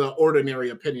of the ordinary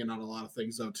opinion on a lot of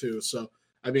things, though, too. So,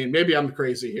 I mean, maybe I'm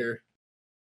crazy here.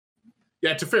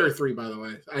 Yeah, Teferi 3, by the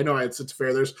way. I know I had said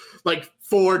Teferi. There's, like,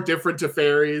 4 different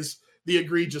Teferis. The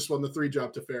egregious one, the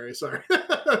 3-drop Teferi. Sorry.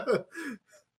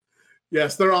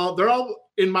 Yes, they're all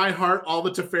in my heart. All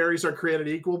the Teferis are created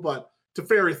equal, but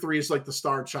Teferi 3 is like the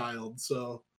star child.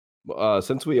 So,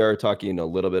 since we are talking a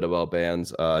little bit about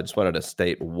bans, I just wanted to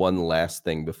state one last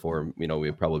thing before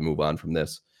we probably move on from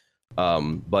this.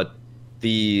 But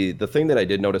the thing that I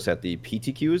did notice at the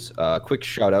PTQs, quick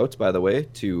shout out, by the way,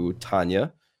 to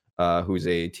Tanya, who's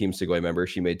a Team Segoy member.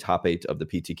 She made top 8 of the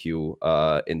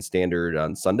PTQ in Standard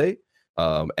on Sunday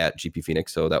at GP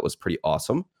Phoenix, so that was pretty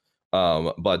awesome.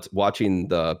 But watching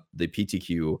the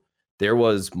PTQ, there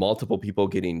was multiple people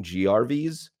getting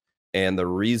GRVs, and the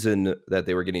reason that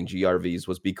they were getting GRVs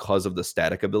was because of the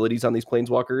static abilities on these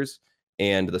planeswalkers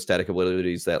and the static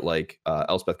abilities that, like,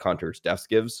 Elspeth Conquers Death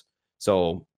gives.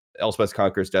 So Elspeth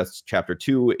Conquers Death Chapter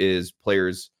 2 is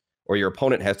players or your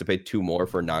opponent has to pay 2 more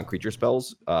for non-creature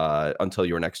spells until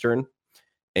your next turn.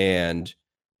 And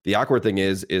the awkward thing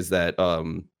is that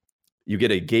you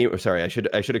get a game. Sorry, I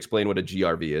should explain what a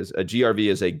GRV is. A GRV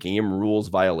is a game rules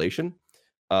violation,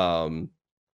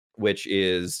 which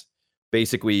is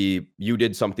basically you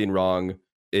did something wrong.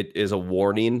 it is a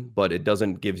warning, but it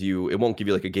won't give you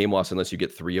like a game loss unless you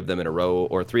get 3 of them in a row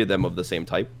or 3 of them of the same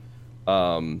type.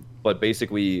 But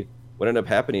basically what ended up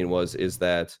happening is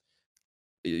that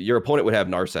your opponent would have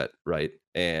Narset, right?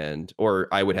 Or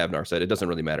I would have Narset. It doesn't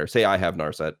really matter. Say I have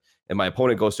Narset and my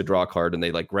opponent goes to draw a card and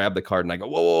they like grab the card and I go,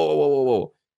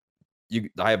 whoa.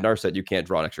 I have Narset. You can't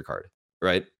draw an extra card,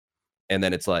 right? And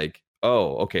then it's like,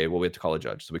 oh, okay, well, we have to call a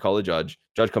judge. So we call a judge.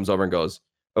 Judge comes over and goes,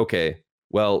 okay,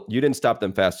 well, you didn't stop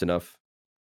them fast enough.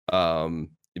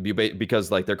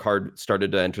 Because like their card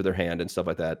started to enter their hand and stuff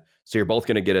like that. So you're both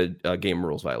going to get a game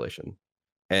rules violation.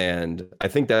 And I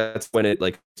think that's when it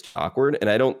like it's awkward. And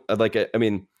I don't like it. I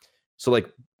mean, so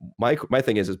like my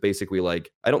thing is basically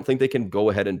like, I don't think they can go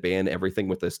ahead and ban everything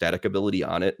with the static ability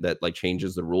on it that like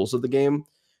changes the rules of the game.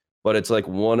 But it's like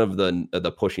one of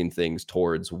the pushing things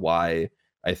towards why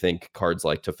I think cards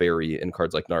like Teferi and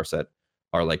cards like Narset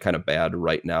are like kind of bad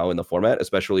right now in the format,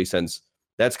 especially since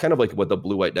that's kind of like what the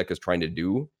blue-white deck is trying to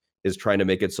do, is trying to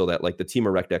make it so that like the Team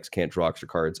Erect decks can't draw extra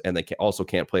cards and they also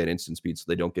can't play at instant speed, so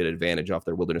they don't get advantage off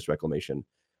their Wilderness Reclamation.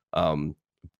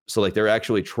 So like they're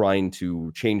actually trying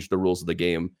to change the rules of the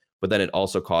game, but then it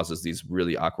also causes these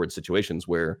really awkward situations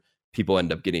where people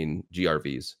end up getting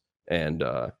GRVs. And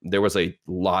there was a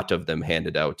lot of them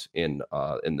handed out in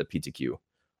the PTQ.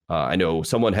 I know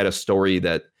someone had a story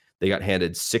that they got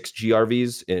handed 6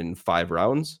 GRVs in 5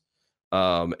 rounds,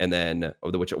 and then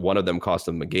which one of them cost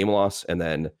them a game loss. And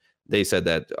then they said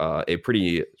that a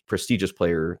pretty prestigious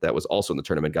player that was also in the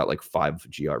tournament got like 5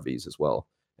 GRVs as well,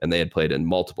 and they had played in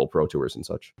multiple pro tours and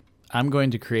such. I'm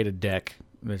going to create a deck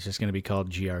that's just going to be called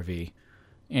GRV.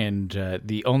 And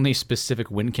the only specific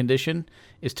win condition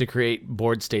is to create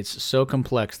board states so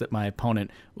complex that my opponent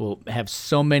will have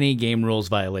so many game rules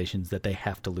violations that they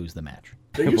have to lose the match.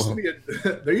 There used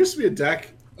to be a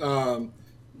deck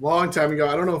long time ago.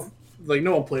 I don't know if like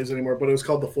no one plays anymore, but it was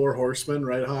called the 4 Horsemen,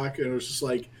 right, Hawk? And it was just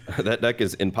like that deck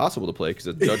is impossible to play because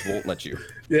the judge won't let you.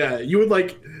 Yeah, you would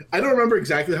like I don't remember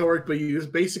exactly how it worked, but you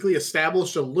basically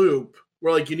established a loop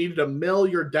where like you needed to mill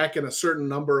your deck in a certain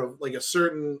number of like a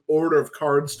certain order of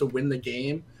cards to win the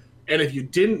game. And if you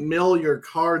didn't mill your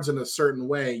cards in a certain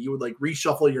way, you would like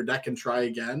reshuffle your deck and try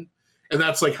again. And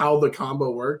that's like how the combo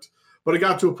worked. But it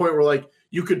got to a point where like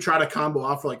you could try to combo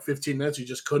off for like 15 minutes. You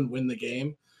just couldn't win the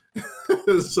game.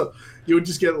 So you would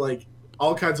just get like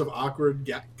all kinds of awkward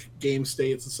game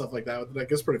states and stuff like that with the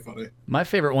deck. It's pretty funny. My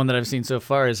favorite one that I've seen so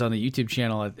far is on the YouTube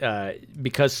channel.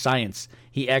 Because Science,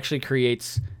 he actually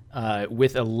creates...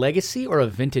 with a legacy or a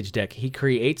vintage deck, he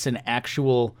creates an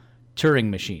actual Turing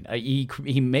machine.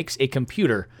 He makes a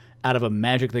computer out of a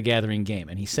Magic the Gathering game,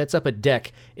 and he sets up a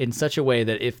deck in such a way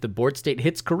that if the board state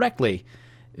hits correctly,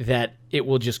 that it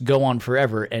will just go on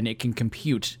forever, and it can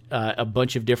compute a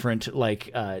bunch of different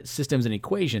like systems and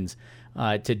equations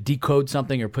to decode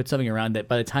something or put something around that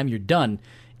by the time you're done,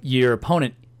 your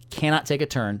opponent cannot take a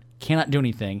turn, cannot do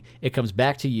anything. It comes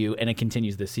back to you, and it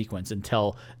continues the sequence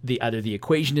until either the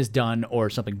equation is done or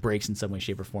something breaks in some way,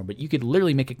 shape, or form. But you could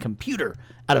literally make a computer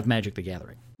out of Magic the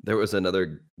Gathering. There was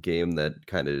another game that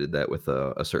kind of did that with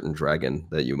a certain dragon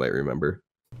that you might remember.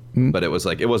 Mm-hmm. But it was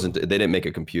like they didn't make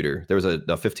a computer. There was a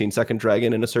 15-second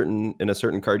dragon in a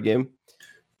certain card game,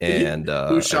 and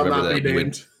who shall not be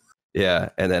named. Yeah,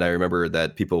 and then I remember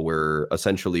that people were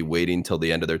essentially waiting till the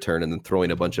end of their turn and then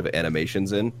throwing a bunch of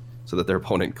animations in so that their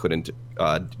opponent couldn't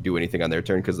do anything on their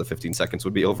turn because the 15 seconds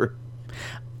would be over.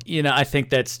 You know, I think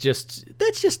that's just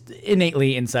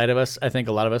innately inside of us. I think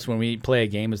a lot of us, when we play a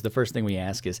game, is the first thing we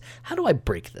ask is, how do I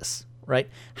break this? Right?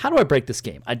 How do I break this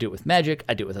game? I do it with Magic.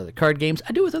 I do it with other card games.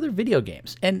 I do it with other video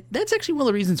games. And that's actually one of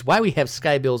the reasons why we have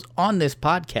Skybills on this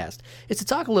podcast, is to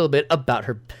talk a little bit about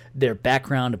their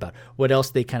background, about what else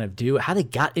they kind of do, how they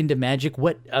got into Magic,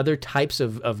 what other types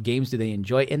of games do they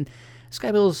enjoy. And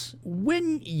Skybills,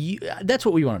 that's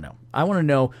what we want to know. I want to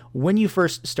know when you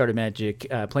first started Magic,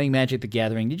 playing Magic the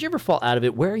Gathering. Did you ever fall out of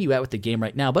it? Where are you at with the game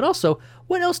right now? But also,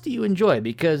 what else do you enjoy?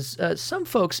 Because some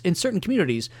folks in certain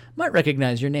communities might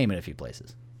recognize your name in a few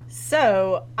places.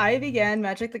 So, I began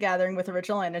Magic the Gathering with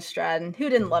Original Innistrad, and who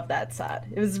didn't love that set?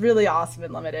 It was really awesome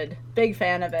and limited. Big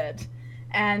fan of it.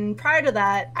 And prior to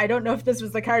that, I don't know if this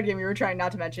was the card game you were trying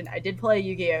not to mention. I did play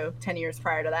Yu-Gi-Oh! 10 years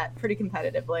prior to that, pretty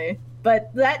competitively.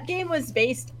 But that game was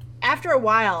based, after a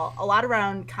while, a lot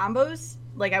around combos.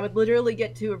 Like, I would literally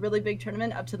get to a really big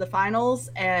tournament up to the finals,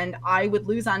 and I would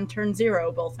lose on turn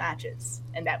 0 both matches.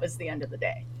 And that was the end of the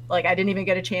day. Like, I didn't even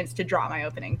get a chance to draw my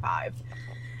opening 5.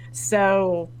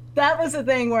 So that was the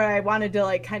thing where I wanted to,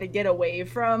 like, kind of get away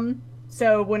from.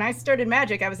 So when I started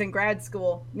Magic, I was in grad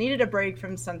school, needed a break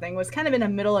from something, was kind of in a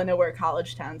middle of nowhere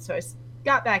college town. So I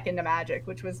got back into Magic,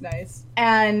 which was nice.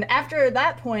 And after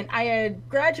that point, I had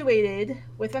graduated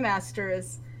with a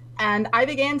master's and I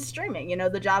began streaming. You know,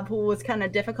 the job pool was kind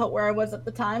of difficult where I was at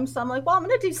the time. So I'm like, well, I'm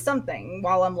going to do something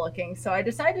while I'm looking. So I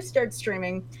decided to start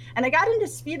streaming. And I got into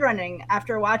speedrunning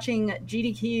after watching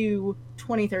GDQ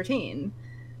 2013.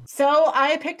 So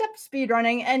I picked up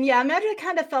speedrunning, and yeah, Magic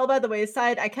kind of fell by the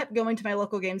wayside. I kept going to my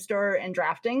local game store and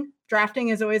drafting. Drafting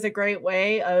is always a great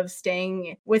way of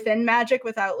staying within Magic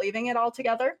without leaving it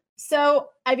altogether. So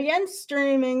I began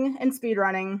streaming and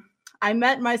speedrunning. I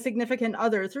met my significant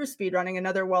other through speedrunning,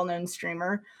 another well-known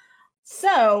streamer.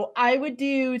 So I would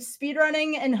do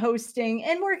speedrunning and hosting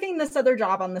and working this other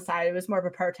job on the side. It was more of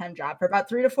a part-time job for about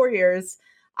 3 to 4 years.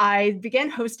 I began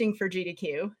hosting for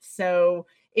GDQ. So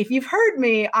if you've heard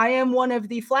me, I am one of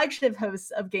the flagship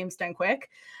hosts of Games Done Quick.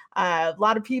 A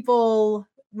lot of people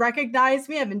recognize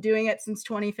me. I've been doing it since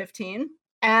 2015.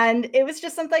 And it was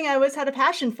just something I always had a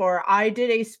passion for. I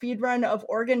did a speed run of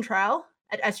Oregon Trail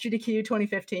at SGDQ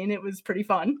 2015. It was pretty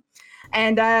fun.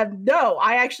 And no,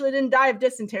 I actually didn't die of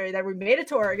dysentery there. We made it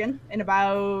to Oregon in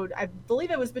about, I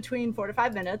believe it was between 4 to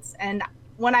 5 minutes. And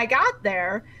when I got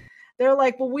there, they're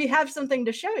like, well, we have something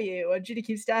to show you. A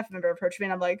GDQ staff member approached me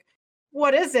and I'm like,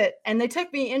 what is it? And they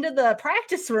took me into the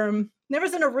practice room. There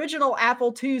was an original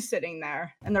Apple II sitting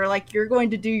there. And they're like, you're going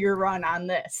to do your run on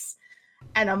this.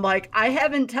 And I'm like, I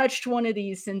haven't touched one of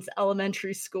these since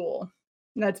elementary school.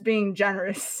 And that's being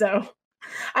generous. So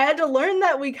I had to learn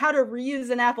that we how to reuse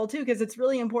an Apple II because it's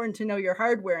really important to know your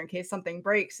hardware in case something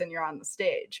breaks and you're on the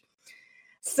stage.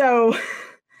 So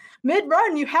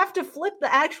mid-run, you have to flip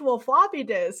the actual floppy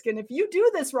disk. And if you do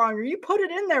this wrong or you put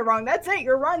it in there wrong, that's it.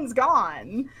 Your run's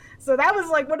gone. So that was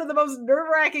like one of the most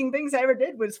nerve-wracking things I ever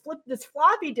did was flip this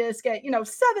floppy disk at,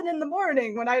 7 in the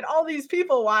morning when I had all these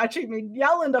people watching me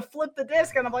yelling to flip the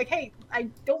disk. And I'm like, hey, I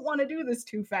don't want to do this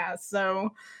too fast.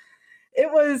 So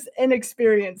it was an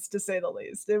experience, to say the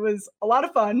least. It was a lot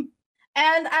of fun.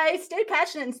 And I stayed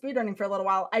passionate in speedrunning for a little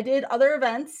while. I did other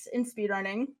events in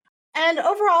speedrunning. And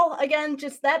overall, again,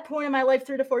 just that point in my life,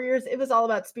 3 to 4 years, it was all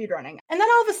about speedrunning. And then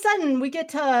all of a sudden, we get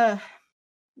to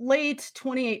late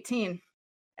 2018.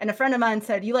 And a friend of mine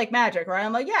said, you like Magic, right?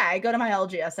 I'm like, yeah, I go to my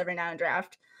LGS every now and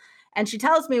draft. And she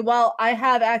tells me, well, I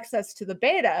have access to the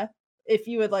beta if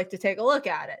you would like to take a look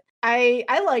at it.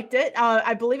 I liked it.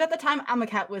 I believe at the time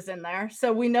Amonkhet was in there.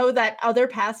 So we know that other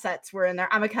past sets were in there.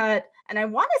 Amonkhet, and I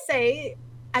want to say,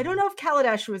 I don't know if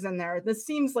Kaladesh was in there. This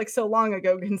seems like so long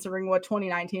ago considering what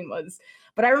 2019 was.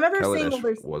 But I remember seeing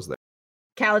was there.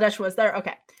 Kaladesh was there?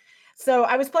 Okay. So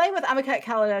I was playing with Amonkhet,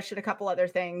 Kaladesh, and a couple other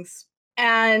things.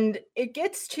 And it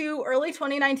gets to early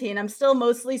 2019. I'm still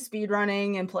mostly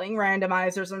speedrunning and playing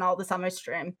randomizers and all this on my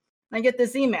stream. And I get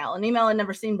this email, an email I'd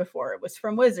never seen before. It was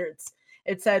from Wizards.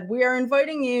 It said, we are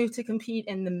inviting you to compete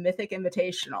in the Mythic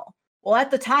Invitational. Well, at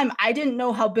the time, I didn't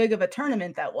know how big of a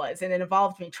tournament that was, and it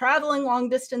involved me traveling long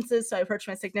distances, so I approached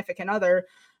my significant other,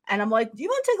 and I'm like, do you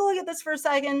want to take a look at this for a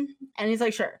second? And he's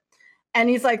like, sure. And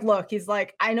he's like, look,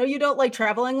 I know you don't like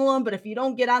traveling alone, but if you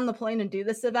don't get on the plane and do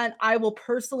this event, I will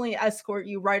personally escort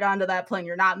you right onto that plane.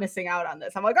 You're not missing out on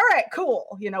this. I'm like, all right,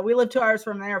 cool. We live 2 hours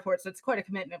from the airport, so it's quite a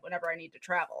commitment whenever I need to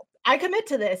travel. I commit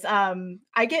to this.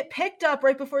 I get picked up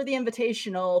right before the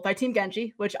Invitational by Team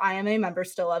Genji, which I am a member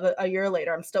still of a year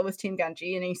later. I'm still with Team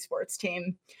Genji, an esports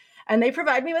team. And they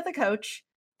provide me with a coach,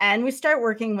 and we start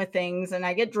working with things, and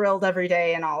I get drilled every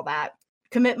day and all that.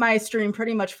 Commit my stream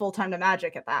pretty much full-time to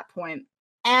Magic at that point.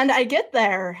 And I get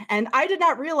there, and I did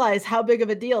not realize how big of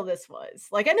a deal this was.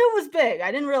 Like, I knew it was big.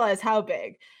 I didn't realize how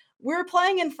big. We were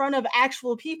playing in front of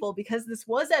actual people because this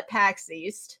was at PAX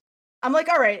East. I'm like,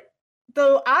 all right,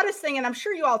 the oddest thing, and I'm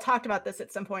sure you all talked about this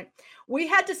at some point, we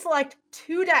had to select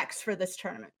 2 decks for this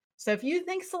tournament. So if you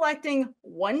think selecting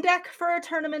 1 deck for a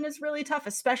tournament is really tough,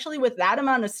 especially with that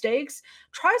amount of stakes,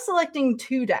 try selecting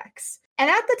 2 decks. And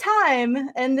at the time,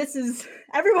 and this is,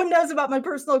 everyone knows about my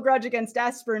personal grudge against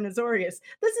Esper and Azorius.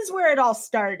 This is where it all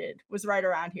started, was right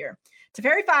around here.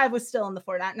 Teferi 5 was still in the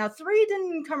format. Now 3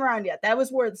 didn't come around yet. That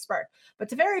was War of the Spark. But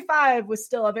Teferi 5 was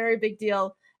still a very big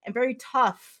deal and very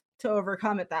tough to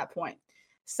overcome at that point.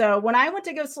 So when I went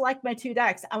to go select my 2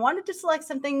 decks, I wanted to select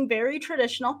something very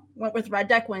traditional. Went with Red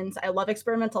Deck Wins. I love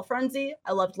Experimental Frenzy.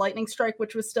 I loved Lightning Strike,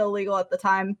 which was still legal at the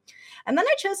time. And then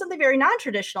I chose something very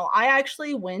non-traditional. I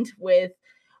actually went with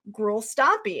Gruul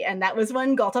Stompy, and that was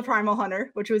when Ghalta Primal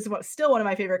Hunter, which was still one of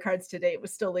my favorite cards to date,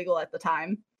 was still legal at the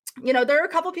time. There were a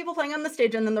couple people playing on the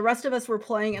stage, and then the rest of us were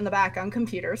playing in the back on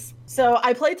computers. So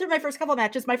I played through my first couple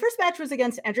matches. My first match was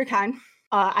against Andrew Kine.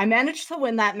 I managed to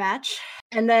win that match.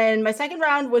 And then my second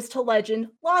round was to Legend.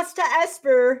 Lost to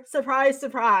Esper. Surprise,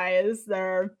 surprise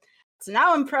there. So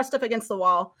now I'm pressed up against the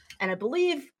wall. And I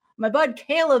believe my bud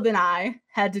Caleb and I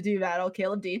had to do battle,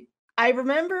 Caleb D. I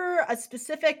remember a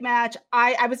specific match.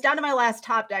 I was down to my last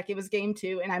top deck. It was game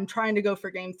 2, and I'm trying to go for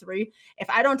game 3. If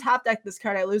I don't top deck this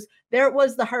card, I lose. There it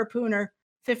was, the Harpooner,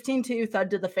 15-2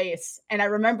 thud to the face. And I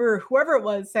remember whoever it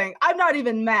was saying, I'm not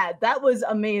even mad. That was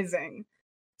amazing.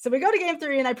 So we go to game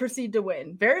 3, and I proceed to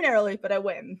win. Very narrowly, but I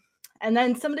win. And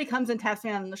then somebody comes and taps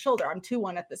me on the shoulder. I'm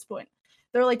 2-1 at this point.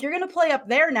 They're like, you're going to play up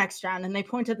there next round. And they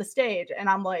point to the stage. And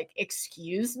I'm like,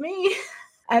 excuse me?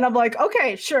 And I'm like,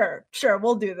 okay, sure,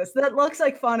 we'll do this. That looks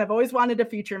like fun. I've always wanted a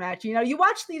feature match. You know, you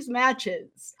watch these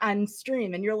matches on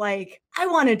stream and you're like, I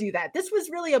want to do that. This was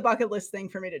really a bucket list thing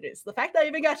for me to do. So the fact that I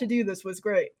even got to do this was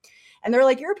great. And they're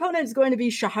like, your opponent is going to be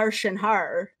Shahar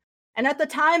Shinhar. And at the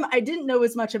time, I didn't know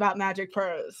as much about Magic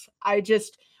Pros. I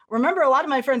just remember a lot of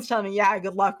my friends telling me, yeah,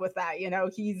 good luck with that. You know,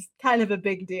 he's kind of a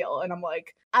big deal. And I'm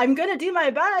like, I'm going to do my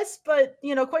best, but,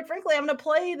 you know, quite frankly, I'm going to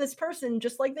play this person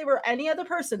just like they were any other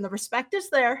person. The respect is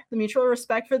there, the mutual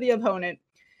respect for the opponent,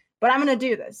 but I'm going to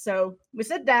do this. So we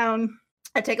sit down,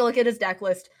 I take a look at his deck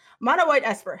list. Mono White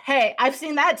Esper. Hey, I've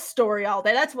seen that story all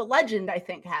day. That's what Legend, I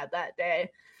think, had that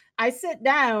day. I sit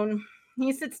down,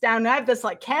 he sits down, and I have this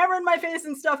like camera in my face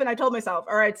and stuff. And I told myself,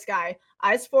 all right, Sky,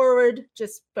 eyes forward,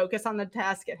 just focus on the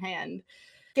task at hand.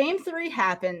 Game 3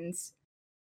 happens.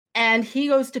 And he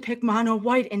goes to pick Mono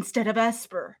White instead of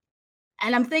Esper.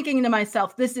 And I'm thinking to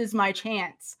myself, this is my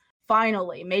chance.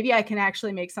 Finally, maybe I can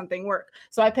actually make something work.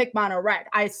 So I picked Mono Red.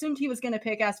 I assumed he was going to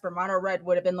pick Esper. Mono Red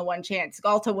would have been the one chance.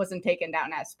 Galta wasn't taking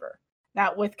down Esper.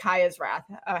 Not with Kaya's Wrath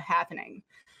happening.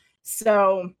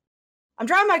 So I'm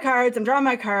drawing my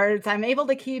cards. I'm able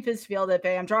to keep his field at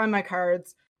bay. I'm drawing my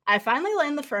cards. I finally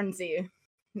land the Frenzy.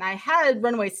 And I had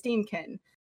Runaway Steamkin.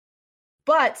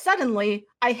 But suddenly,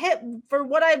 I hit for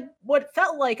what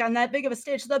felt like on that big of a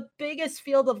stage, the biggest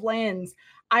field of lands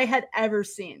I had ever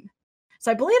seen. So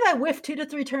I believe I whiffed 2 to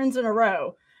 3 turns in a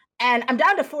row. And I'm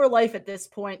down to 4 life at this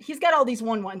point. He's got all these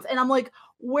 1/1s. And I'm like,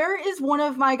 where is one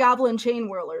of my Goblin Chain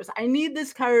Whirlers? I need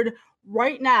this card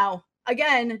right now.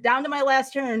 Again, down to my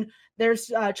last turn,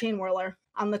 there's Chain Whirler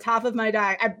on the top of my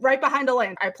deck. Right behind a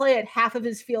land. I play it, half of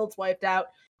his field's wiped out.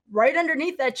 Right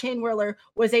underneath that Chain Whirler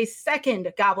was a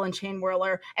second Goblin Chain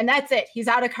Whirler, and that's it. He's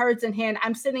out of cards in hand.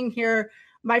 I'm sitting here.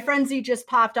 My Frenzy just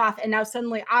popped off, and now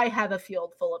suddenly I have a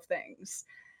field full of things.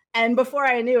 And before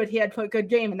I knew it, he had put good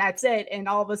game, and that's it. And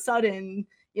all of a sudden,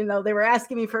 you know, they were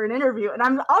asking me for an interview, and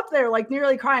I'm up there like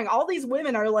nearly crying. All these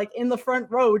women are like in the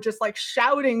front row just like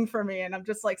shouting for me, and I'm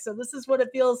just like, so this is what it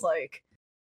feels like.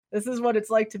 This is what it's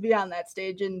like to be on that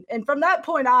stage. And from that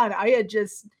point on, I had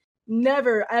just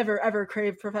never, ever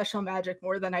craved professional Magic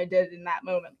more than I did in that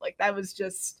moment. Like, that was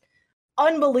just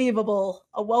unbelievable.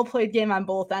 A well-played game on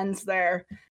both ends there.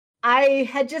 I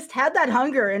had just had that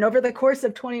hunger, and over the course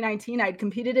of 2019, I'd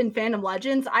competed in Phantom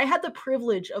Legends. I had the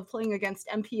privilege of playing against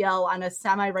MPL on a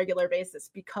semi-regular basis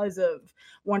because of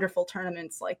wonderful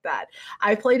tournaments like that.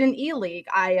 I played in E-League.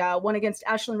 I won against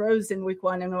Ashlyn Rose in week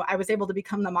 1, and I was able to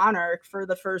become the Monarch for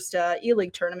the first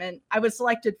E-League tournament. I was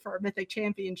selected for Mythic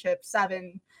Championship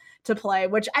 7 to play,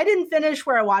 which I didn't finish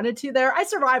where I wanted to there. I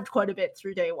survived quite a bit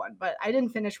through day 1, but I didn't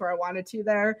finish where I wanted to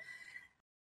there.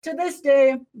 To this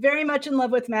day, very much in love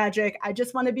with Magic. I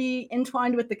just want to be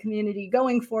entwined with the community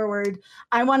going forward.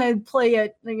 I want to play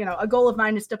it, you know, a goal of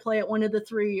mine is to play at one of the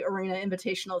 3 arena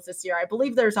invitationals this year. I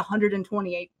believe there's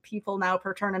 128 people now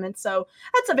per tournament, so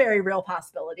that's a very real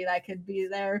possibility that I could be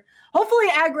there. Hopefully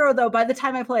aggro, though, by the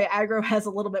time I play, aggro has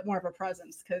a little bit more of a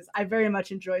presence, because I very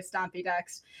much enjoy stompy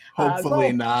decks.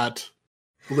 Hopefully not.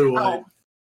 Blue-white.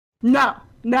 No.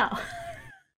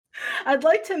 I'd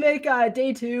like to make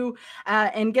day 2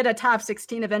 and get a top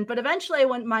 16 event, but eventually I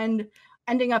wouldn't mind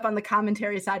ending up on the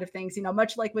commentary side of things. You know,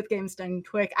 much like with Games Done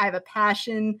Quick, I have a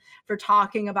passion for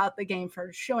talking about the game,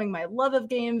 for showing my love of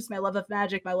games, my love of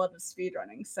Magic, my love of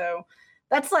speedrunning. So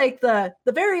that's like the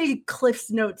very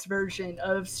Cliff's Notes version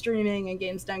of streaming and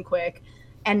Games Done Quick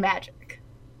and Magic.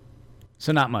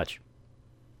 So not much.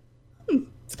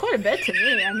 It's quite a bit to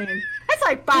me. I mean, that's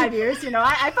like 5 years, you know.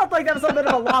 I felt like that was a bit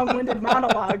of a long-winded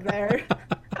monologue there.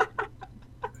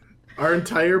 Our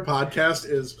entire podcast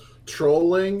is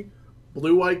trolling,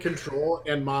 blue-white control,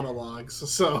 and monologues.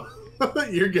 So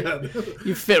you're good.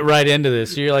 You fit right into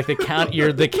this. You're like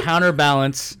you're the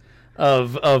counterbalance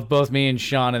of both me and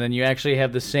Sean, and then you actually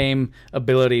have the same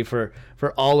ability for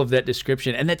all of that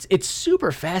description. And it's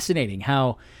super fascinating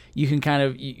how you can kind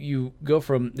of you go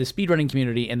from the speedrunning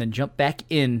community and then jump back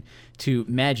in to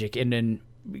Magic, and then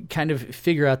kind of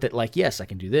figure out that, like, yes, I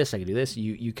can do this.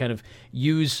 You kind of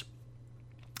use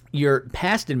your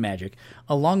past in Magic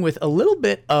along with a little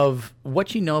bit of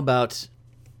what you know about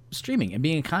streaming and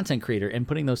being a content creator and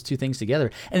putting those two things together.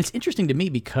 And it's interesting to me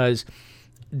because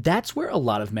that's where a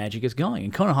lot of Magic is going.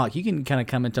 And Conahawk, you can kind of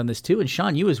comment on this too, and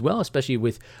Sean, you as well, especially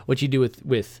with what you do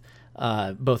with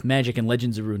both Magic and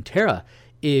Legends of Runeterra,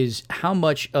 is how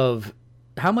much of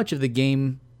the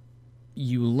game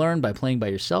you learn by playing by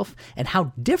yourself, and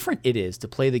how different it is to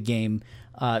play the game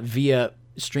via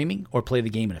streaming or play the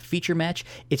game in a feature match.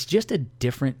 It's just a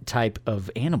different type of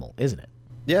animal, isn't it?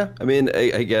 Yeah, I mean,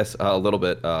 I guess a little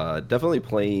bit. Definitely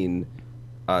playing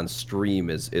on stream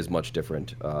is much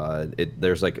different.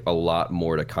 There's like a lot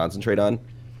more to concentrate on.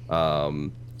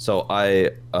 So I,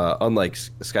 unlike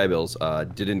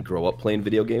Skybills, didn't grow up playing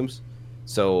video games.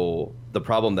 So the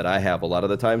problem that I have a lot of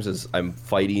the times is I'm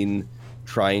fighting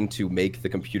trying to make the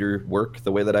computer work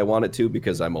the way that I want it to,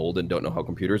 because I'm old and don't know how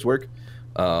computers work.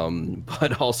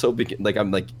 But also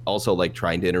I'm also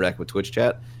trying to interact with Twitch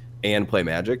chat and play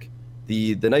Magic.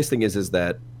 The nice thing is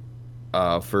that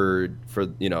for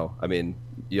I mean,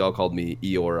 you all called me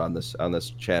Eeyore on this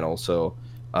channel, so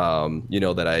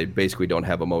that I basically don't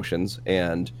have emotions,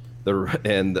 and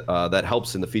that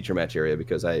helps in the feature match area,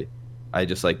 because I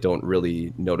just don't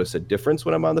really notice a difference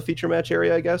when I'm on the feature match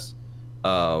area, I guess.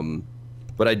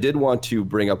 But I did want to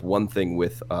bring up one thing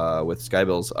with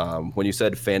Skybills. When you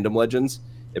said Fandom Legends,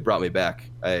 it brought me back.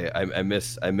 I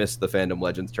miss the Fandom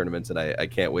Legends tournaments, and I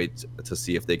can't wait to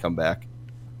see if they come back.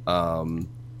 And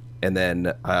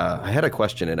then I had a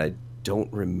question, and I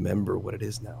don't remember what it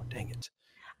is now. Dang it.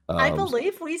 I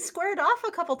believe we squared off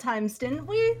a couple times, didn't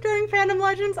we, during Fandom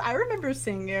Legends? I remember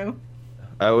seeing you.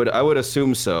 I would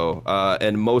assume so.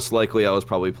 And most likely I was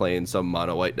probably playing some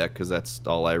mono white deck, because that's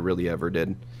all I really ever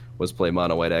did was play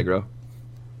mono white aggro.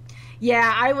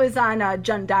 Yeah, I was on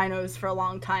Jund Dinos for a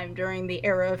long time during the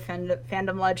era of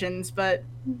Fandom Legends, but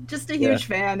just a huge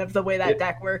fan of the way that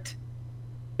deck worked.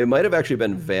 It might have actually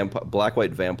been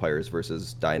black-white vampires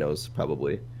versus dinos,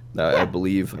 probably. I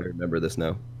believe I remember this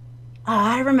now. Oh,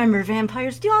 I remember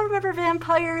vampires. Do you all remember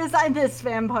vampires? I miss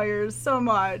vampires so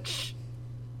much.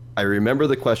 I remember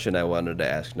the question I wanted to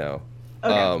ask now.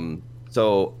 Okay.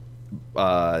 So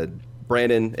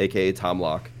Brandon, aka Tom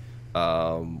Locke,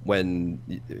 when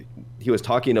he was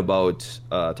talking about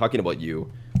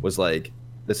you, was like,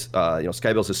 this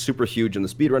Skybills is super huge in the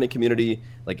speedrunning community.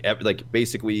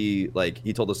 Basically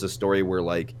he told us this story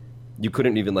where you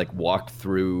couldn't even walk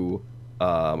through.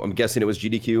 I'm guessing it was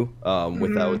GDQ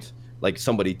without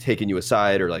somebody taking you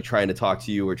aside or trying to talk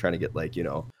to you or trying to get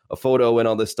a photo and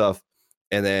all this stuff.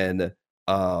 And then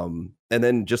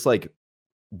just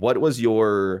what was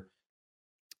your,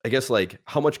 I guess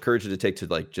how much courage did it take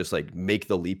to just make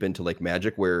the leap into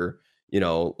Magic, where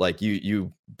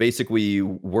you basically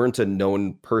weren't a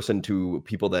known person to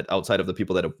people that outside of the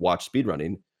people that have watched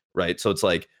speedrunning, right? So it's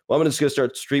well, I'm just gonna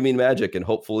start streaming Magic, and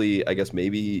hopefully, I guess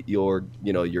maybe your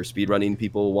speedrunning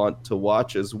people want to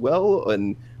watch as well,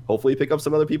 and hopefully pick up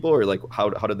some other people, or how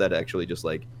did that actually just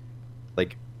I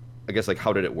guess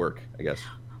how did it work, I guess?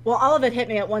 Well, all of it hit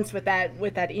me at once with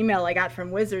that email I got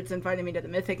from Wizards inviting me to the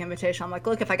Mythic Invitation. I'm like,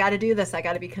 look, if I got to do this, I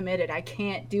got to be committed. I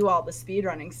can't do all the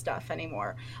speedrunning stuff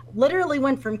anymore. Literally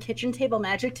went from kitchen table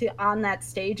Magic to on that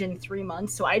stage in 3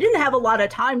 months. So I didn't have a lot of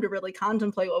time to really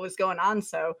contemplate what was going on.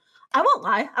 So I won't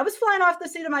lie, I was flying off the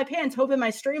seat of my pants, hoping my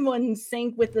stream wouldn't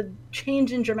sync with the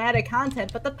change in dramatic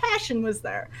content, but the passion was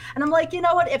there. And I'm like, you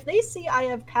know what, if they see I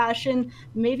have passion,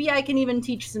 maybe I can even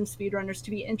teach some speedrunners to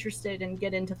be interested and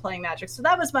get into playing Magic. So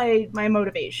that was my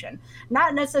motivation.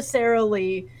 Not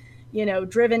necessarily,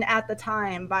 driven at the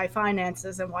time by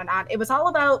finances and whatnot. It was all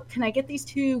about, can I get these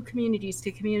two communities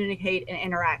to communicate and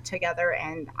interact together?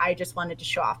 And I just wanted to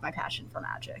show off my passion for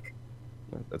Magic.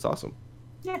 That's awesome.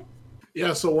 Yeah.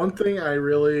 Yeah, so one thing I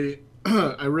really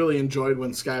enjoyed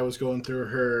when Sky was going through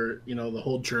her, the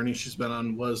whole journey she's been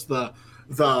on, was the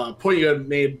point you had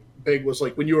made big was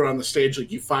when you were on the stage,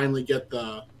 you finally get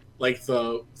the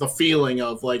feeling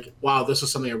of wow, this is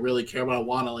something I really care about. I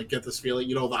want to get this feeling,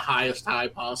 the highest high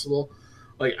possible.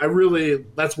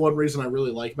 That's one reason I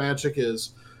really like Magic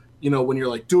is, when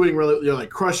you're doing really, you're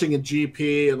crushing a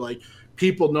GP and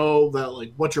people know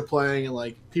that what you're playing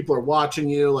and people are watching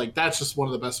you, that's just one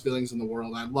of the best feelings in the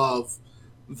world. I love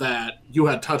that you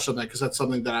had touched on that, because that's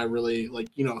something that I really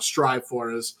strive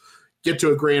for, is get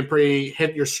to a Grand Prix,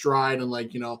 hit your stride,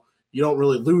 and you don't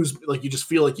really lose, you just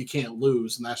feel you can't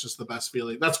lose, and that's just the best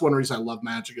feeling. That's one reason I love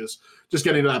Magic, is just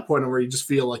getting to that point where you just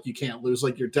feel you can't lose,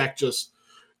 your deck just,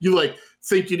 you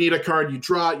think you need a card, you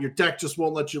draw it, your deck just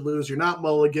won't let you lose, you're not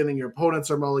mulliganing, your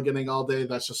opponents are mulliganing all day.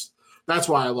 That's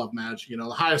why I love Magic. The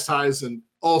highest highs and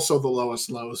also the lowest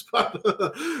lows, but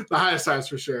the highest highs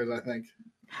for sure, I think.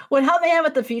 What helped me out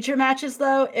with the feature matches,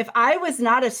 though, if I was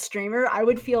not a streamer, I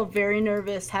would feel very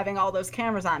nervous having all those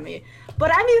cameras on me.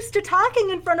 But I'm used to talking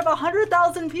in front of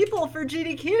 100,000 people for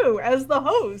GDQ as the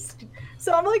host.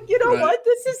 So I'm like, you know what?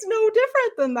 This is no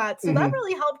different than that. So that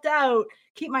really helped out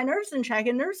keep my nerves in check.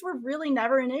 And nerves were really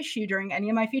never an issue during any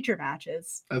of my feature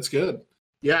matches. That's good.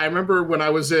 Yeah, I remember when I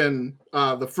was in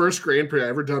the first Grand Prix I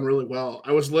ever done really well.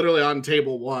 I was literally on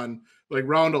table 1, like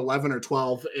round 11 or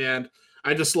 12. And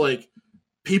I just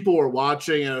people were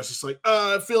watching and I was just like,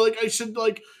 I feel like I should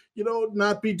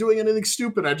not be doing anything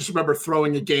stupid. I just remember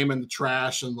throwing a game in the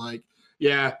trash and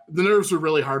the nerves were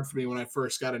really hard for me when I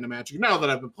first got into Magic. Now that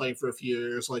I've been playing for a few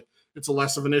years, it's a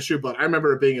less of an issue, but I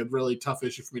remember it being a really tough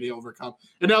issue for me to overcome.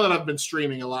 And now that I've been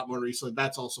streaming a lot more recently,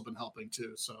 that's also been helping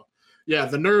too. So yeah,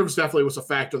 the nerves definitely was a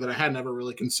factor that I had never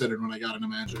really considered when I got into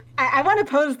Magic. I want to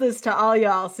pose this to all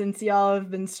y'all since y'all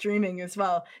have been streaming as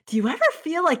well. Do you ever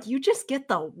feel like you just get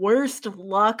the worst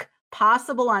luck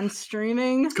possible on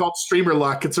streaming? It's called streamer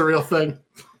luck. It's a real thing.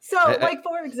 So,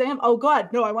 for example, God,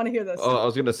 no, I want to hear this. Oh, I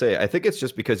was gonna say, I think it's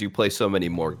just because you play so many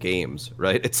more games,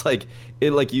 right? It's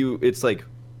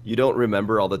you don't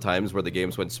remember all the times where the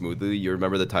games went smoothly. You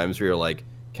remember the times where you're like,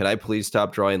 can I please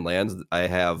stop drawing lands? I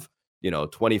have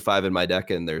 25 in my deck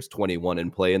and there's 21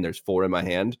 in play and there's 4 in my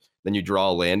hand. Then you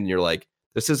draw a land and you're like,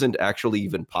 this isn't actually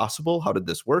even possible. How did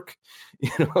this work?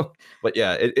 But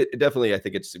yeah, it definitely, I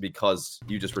think it's because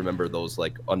you just remember those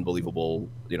unbelievable,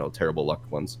 terrible luck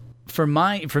ones. For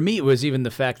me, it was even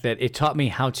the fact that it taught me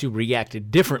how to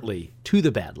react differently to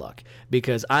the bad luck,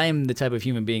 because I am the type of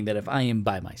human being that if I am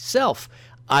by myself,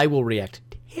 I will react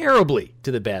terribly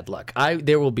to the bad luck.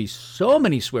 There will be so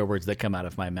many swear words that come out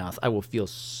of my mouth. I will feel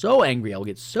so angry. I will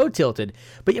get so tilted.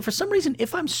 But yet, for some reason,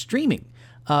 if I'm streaming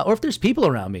or if there's people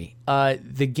around me,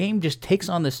 the game just takes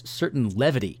on this certain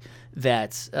levity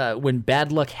that when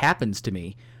bad luck happens to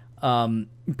me,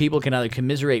 people can either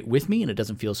commiserate with me and it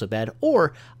doesn't feel so bad,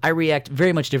 or I react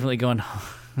very much differently going,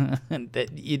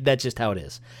 that's just how it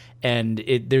is. And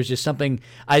there's just something,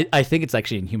 I think it's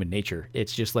actually in human nature.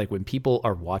 It's just like when people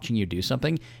are watching you do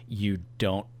something,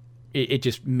 it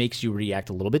just makes you react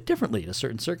a little bit differently to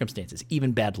certain circumstances,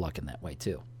 even bad luck in that way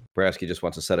too. Brasky just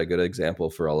wants to set a good example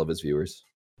for all of his viewers.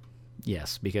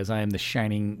 Yes, because I am the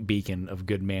shining beacon of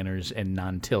good manners and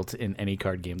non-tilt in any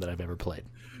card game that I've ever played.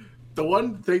 The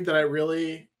one thing that I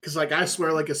really, because I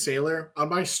swear like a sailor on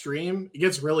my stream, it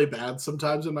gets really bad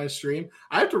sometimes in my stream.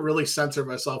 I have to really censor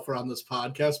myself for on this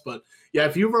podcast. But yeah,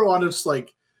 if you ever want to just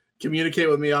communicate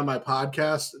with me on my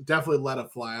podcast, definitely let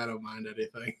it fly. I don't mind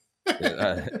anything.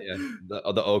 The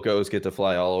Okos get to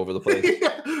fly all over the place.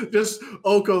 Just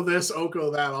Oko this,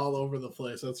 Oko that, all over the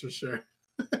place. That's for sure.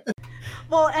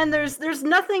 Well, and there's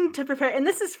nothing to prepare, and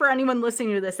this is for anyone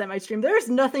listening to this at my stream. There's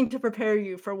nothing to prepare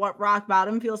you for what rock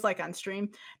bottom feels like on stream.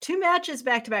 2 matches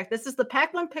back to back. This is the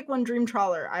Pack One Pick One Dream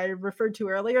Trawler I referred to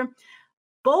earlier.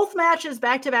 Both matches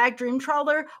back to back. Dream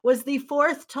Trawler was the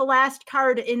 4th to last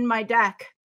card in my deck,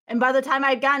 and by the time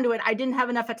I'd gotten to it, I didn't have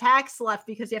enough attacks left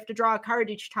because you have to draw a card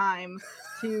each time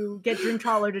to get Dream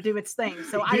Trawler to do its thing.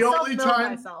 So I self-milled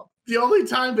myself. The only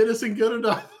time it isn't good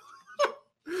enough.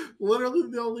 Literally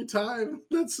the only time.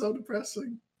 That's so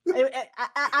depressing.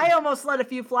 I almost let a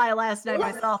few fly last night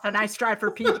myself, and I strive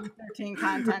for PG-13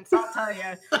 content, so I'll tell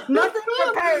you, nothing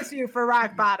prepares you for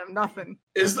rock bottom. Nothing.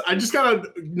 I just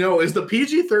gotta know, is the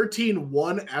PG-13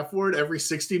 one F word every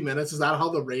 60 minutes? Is that how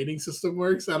the rating system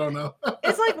works? I don't know.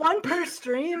 It's like 1 per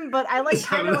stream, but I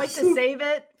kind of like to save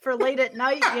it for late at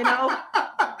night,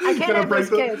 I can't have this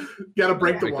kid. Gotta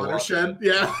break the watershed.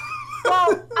 Yeah.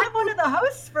 Well, I'm one of the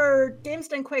hosts for Games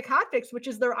Done Quick Hotfix, which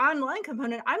is their online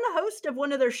component. I'm the host of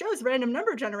one of their shows, Random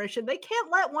Number Generation. They can't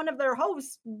let one of their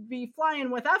hosts be flying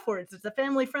with F words. It's a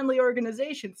family-friendly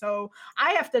organization, so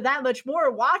I have to that much more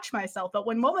watch myself. But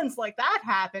when moments like that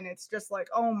happen, it's just like,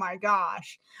 oh my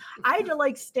gosh. I had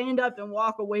to stand up and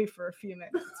walk away for a few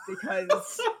minutes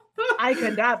because I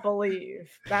could not believe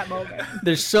that moment.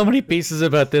 There's so many pieces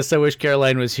about this. I wish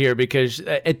Caroline was here, because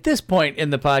at this point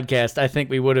in the podcast, I think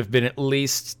we would have been at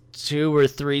least 2 or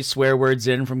 3 swear words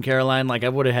in from Caroline. I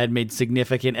would have had made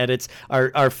significant edits.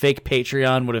 Our fake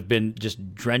Patreon would have been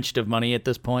just drenched of money at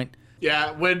this point.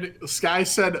 Yeah, when Sky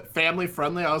said family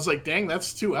friendly, I was like, dang,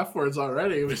 that's 2 F words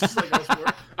already. It was just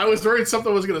I was worried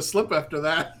something was going to slip after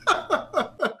that.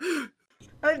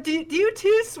 Do you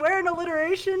too swear in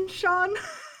alliteration, Sean?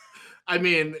 I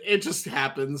mean, it just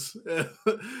happens.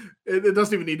 It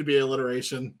doesn't even need to be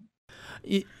alliteration.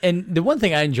 And the one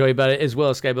thing I enjoy about it as well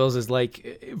as Sky Bills is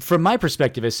from my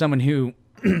perspective as someone who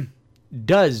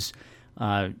does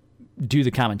do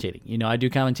the commentating. I do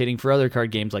commentating for other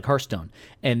card games like Hearthstone,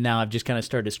 and now I've just kind of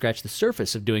started to scratch the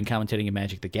surface of doing commentating in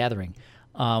Magic the Gathering.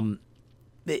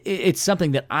 It's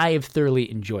something that I have thoroughly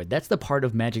enjoyed. That's the part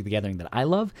of Magic the Gathering that I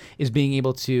love, is being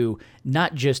able to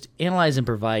not just analyze and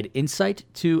provide insight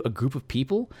to a group of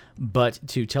people, but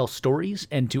to tell stories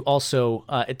and to also,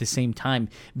 at the same time,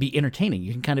 be entertaining.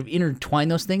 You can kind of intertwine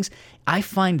those things. I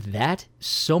find that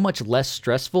so much less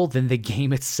stressful than the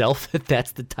game itself.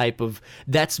 That's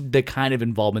the kind of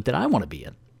involvement that I want to be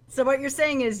in. So what you're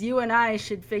saying is you and I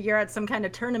should figure out some kind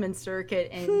of tournament circuit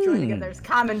and join together as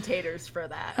commentators for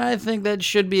that. I think that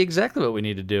should be exactly what we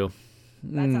need to do.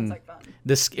 That sounds like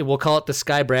fun. We'll call it the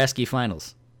Sky Brasky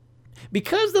Finals.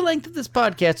 Because the length of this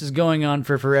podcast is going on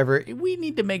for forever, we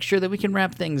need to make sure that we can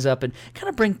wrap things up and kind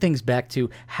of bring things back to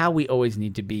how we always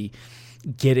need to be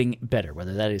getting better,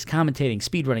 whether that is commentating,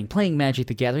 speedrunning, playing Magic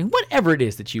the Gathering, whatever it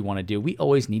is that you want to do. We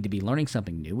always need to be learning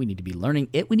something new. We need to be learning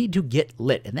it. We need to get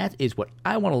lit. And that is what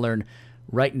I want to learn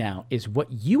right now, is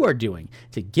what you are doing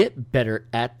to get better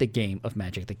at the game of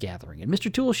Magic the Gathering. And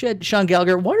Mr. Toolshed, Sean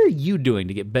Gallagher, what are you doing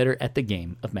to get better at the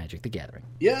game of Magic the Gathering?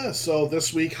 Yeah, so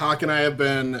this week, Hawk and I have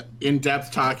been in depth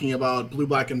talking about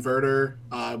Blue-Black Inverter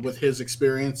with his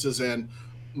experiences and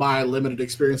my limited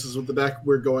experiences with the deck.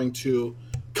 We're going to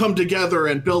come together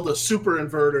and build a super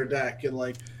inverter deck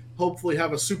and hopefully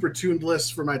have a super tuned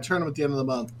list for my tournament at the end of the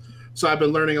month. So I've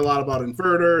been learning a lot about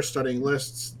inverter, studying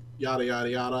lists, yada, yada,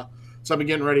 yada. So I've been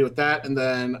getting ready with that. And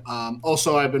then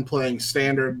also I've been playing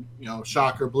standard,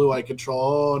 shocker, blue eye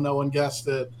control. Oh, no one guessed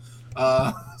it.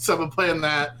 So I've been playing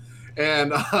that.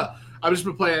 And I've just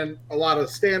been playing a lot of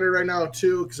standard right now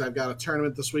too, because I've got a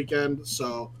tournament this weekend.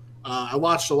 So I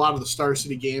watched a lot of the Star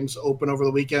City games open over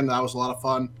the weekend. That was a lot of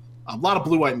fun. A lot of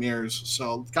blue-white mirrors,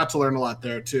 so got to learn a lot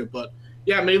there too. But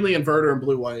yeah, mainly inverter and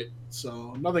blue-white.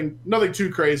 So nothing too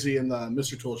crazy in the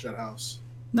Mr. Toolshed house.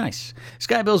 Nice.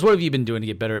 Sky Bills, what have you been doing to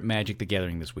get better at Magic the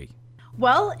Gathering this week?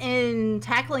 Well, in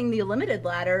tackling the limited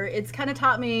ladder, it's kind of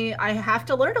taught me I have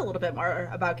to learn a little bit more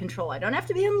about control. I don't have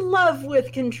to be in love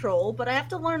with control, but I have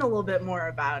to learn a little bit more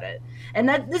about it. And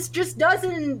that this just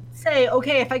doesn't say,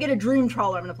 okay, if I get a Dream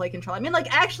Trawler, I'm going to play control. I mean,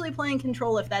 actually playing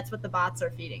control if that's what the bots are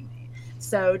feeding me.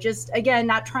 So just, again,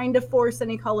 not trying to force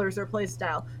any colors or play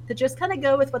style, to just kind of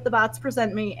go with what the bots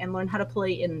present me and learn how to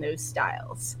play in those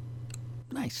styles.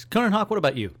 Nice. Conan Hawk, what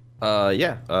about you?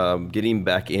 Getting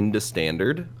back into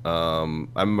standard.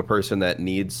 I'm a person that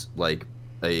needs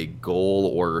a goal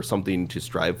or something to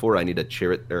strive for. I need a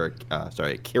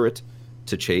carrot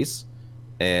to chase.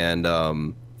 And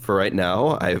for right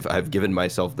now, I've given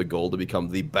myself the goal to become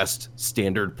the best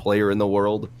standard player in the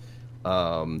world.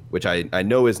 Which I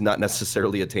know is not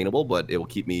necessarily attainable, but it will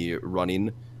keep me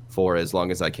running for as long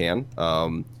as I can.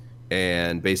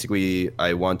 And basically,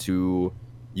 I want to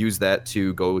use that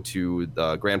to go to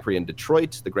the Grand Prix in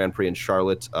Detroit, the Grand Prix in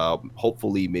Charlotte,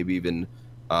 hopefully maybe even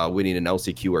winning an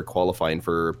LCQ or qualifying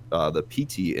for the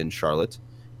PT in Charlotte.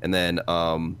 And then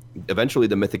eventually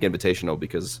the Mythic Invitational,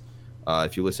 because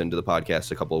if you listen to the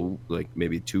podcast a couple,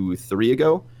 maybe 2-3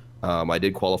 ago, I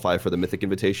did qualify for the Mythic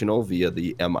Invitational via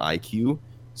the MIQ.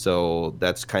 So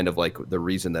that's kind of the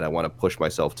reason that I want to push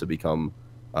myself to become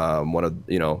one of,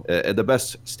 the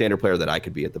best standard player that I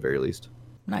could be at the very least.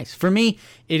 Nice. For me,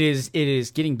 it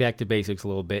is getting back to basics a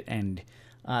little bit and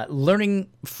learning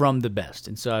from the best.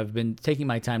 And so I've been taking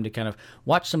my time to kind of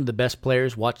watch some of the best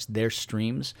players, watch their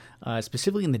streams,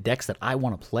 specifically in the decks that I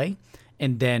want to play,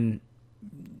 and then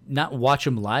not watch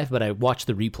them live, but I watch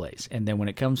the replays. And then when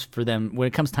it comes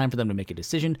time for them to make a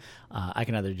decision, I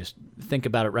can either just think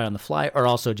about it right on the fly or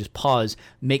also just pause,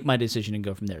 make my decision, and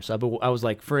go from there. So I was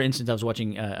for instance, I was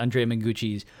watching Andrea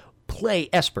Mengucci's play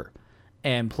Esper,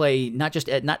 and play not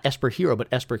Esper Hero, but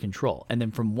Esper Control. And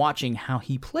then from watching how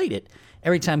he played it,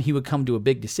 every time he would come to a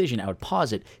big decision, I would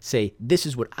pause it, say, this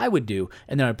is what I would do,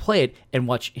 and then I'd play it and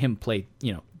watch him play,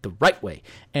 the right way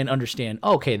and understand,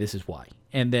 okay, this is why.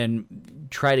 And then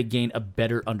try to gain a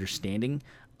better understanding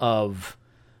of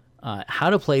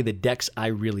how to play the decks I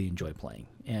really enjoy playing,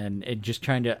 and just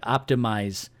trying to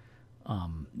optimize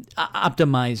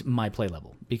my play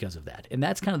level because of that. And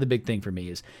that's kind of the big thing for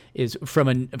me is from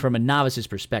a novice's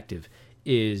perspective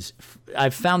is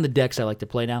I've found the decks I like to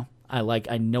play now.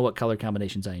 I know what color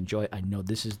combinations I enjoy. I know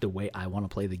this is the way I want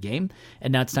to play the game.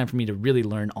 And now it's time for me to really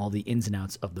learn all the ins and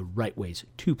outs of the right ways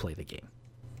to play the game.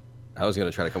 I was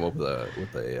gonna try to come up with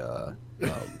a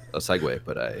segue,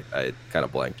 but I kind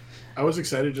of blanked. I was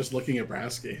excited just looking at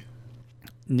Brasky.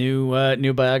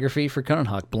 New biography for Conan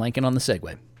Hawk, blanking on the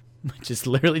segue, which is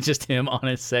literally just him on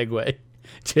his segue,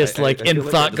 just I in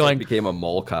thought going. Became a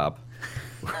mall cop.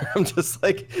 I'm just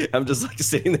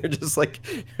sitting there, just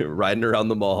riding around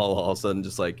the mall. All of a sudden,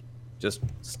 just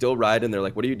still riding. They're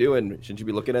like, "What are you doing? Shouldn't you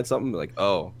be looking at something?" I'm like,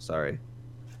 "Oh, sorry."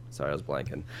 Sorry, I was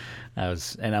blanking.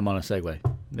 And I'm on a segue.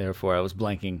 Therefore, I was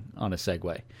blanking on a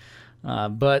segue.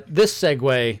 But this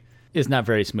segue is not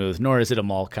very smooth, nor is it a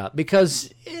mall cop,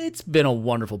 because it's been a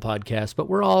wonderful podcast, but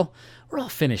we're all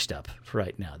finished up for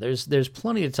right now. There's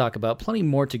plenty to talk about, plenty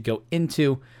more to go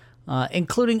into,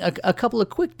 including a couple of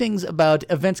quick things about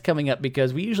events coming up,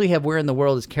 because we usually have Where in the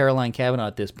World is Caroline Cavanaugh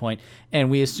at this point,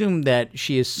 and we assume that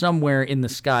she is somewhere in the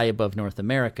sky above North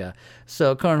America.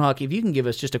 So, Conan Hawk, if you can give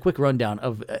us just a quick rundown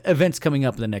of events coming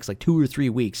up in the next 2 or 3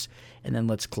 weeks, and then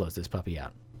let's close this puppy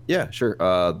out. Yeah, sure.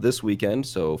 This weekend,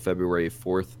 so February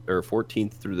 4th or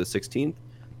 14th through the 16th,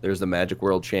 there's the Magic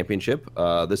World Championship.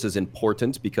 This is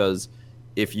important because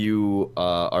if you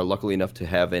are lucky enough to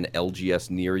have an LGS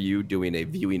near you doing a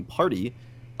viewing party,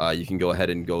 you can go ahead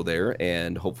and go there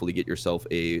and hopefully get yourself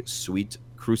a sweet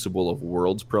Crucible of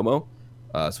Worlds promo.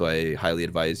 So I highly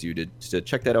advise you to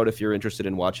check that out if you're interested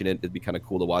in watching it. It'd be kind of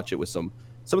cool to watch it with some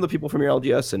of the people from your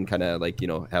LGS and kind of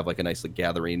have a nice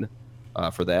gathering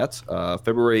for that.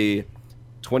 February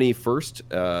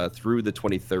 21st through the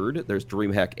 23rd, there's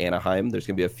DreamHack Anaheim. There's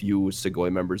going to be a few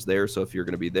Segoy members there, so if you're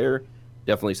going to be there,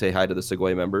 definitely say hi to the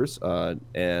Segoy members.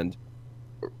 And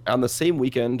on the same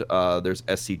weekend, there's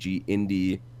SCG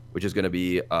Indy, which is going to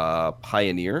be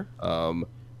Pioneer.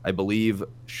 I believe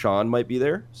Sean might be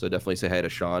there, so definitely say hi to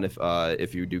Sean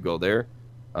if you do go there.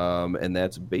 And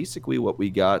that's basically what we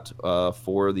got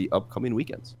for the upcoming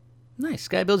weekends. Nice.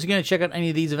 Sky Bills, you going to check out any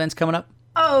of these events coming up?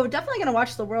 Oh, definitely going to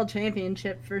watch the World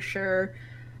Championship for sure.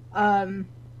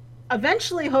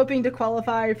 Eventually hoping to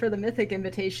qualify for the Mythic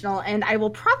Invitational, and I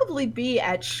will probably be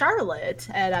at Charlotte,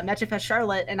 at Magic Fest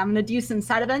Charlotte, and I'm going to do some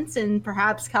side events and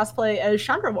perhaps cosplay as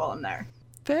Chandra while I'm there.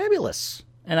 Fabulous.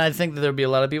 And I think that there'll be a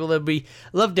lot of people that would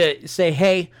love to say,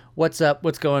 hey, what's up,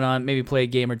 what's going on, maybe play a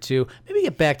game or two, maybe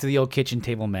get back to the old kitchen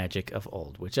table magic of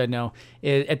old, which I know,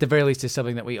 at the very least, is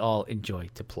something that we all enjoy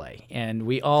to play. And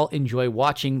we all enjoy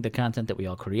watching the content that we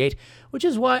all create, which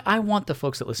is why I want the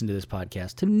folks that listen to this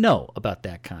podcast to know about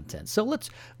that content. So let's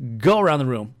go around the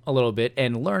room a little bit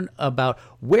and learn about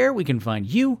where we can find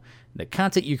you, the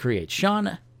content you create.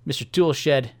 Sean, Mr.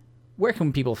 Toolshed, where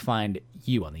can people find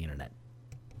you on the internet?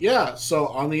 Yeah, so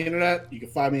on the internet, you can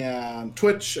find me on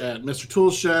Twitch at Mr.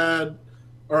 Toolshed,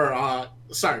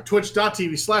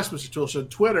 twitch.tv/Mr. Toolshed,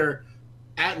 Twitter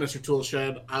at Mr.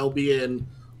 Toolshed. I'll be in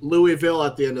Louisville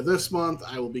at the end of this month.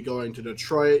 I will be going to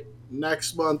Detroit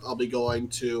next month. I'll be going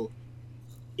to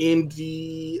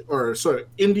Indy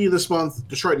this month,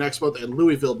 Detroit next month, and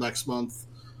Louisville next month.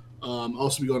 I'll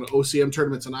also be going to OCM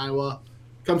tournaments in Iowa.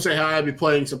 Come say hi. I'll be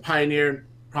playing some Pioneer,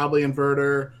 probably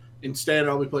Inverter. Instead,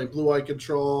 I'll be playing Blue-White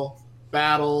Control,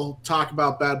 Battle, talk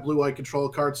about bad Blue-White Control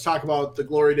cards, talk about the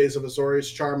glory days of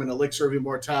Azorius Charm and Elixir of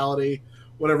Immortality,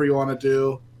 whatever you want to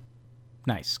do.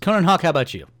 Nice. Conan Hawk, how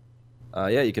about you?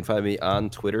 Yeah, you can find me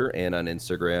on Twitter and on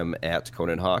Instagram at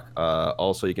Conan Hawk.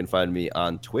 Also, you can find me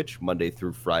on Twitch Monday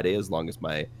through Friday, as long as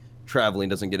my traveling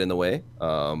doesn't get in the way,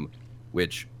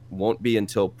 which won't be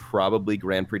until probably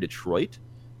Grand Prix Detroit.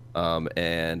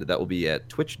 And that will be at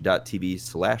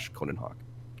twitch.tv/Conan Hawk.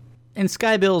 And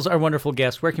Sky Bills, our wonderful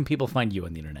guest, where can people find you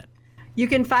on the internet? You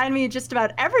can find me just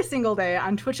about every single day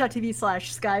on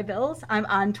twitch.tv/SkyBills. I'm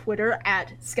on Twitter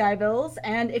at SkyBills.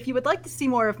 And if you would like to see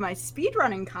more of my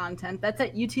speedrunning content, that's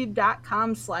at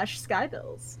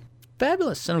youtube.com/SkyBills.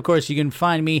 Fabulous. And of course, you can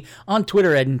find me on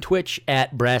Twitter and Twitch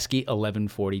at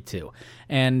Brasky1142.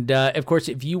 And of course,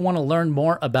 if you want to learn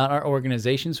more about our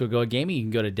organization, Swagoi Gaming, you can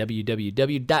go to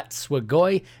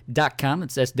www.swagoi.com.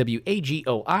 It's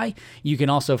SWAGOI. You can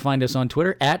also find us on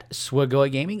Twitter at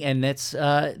Swagoi Gaming, and that's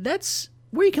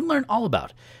where you can learn all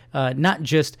about not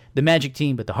just the Magic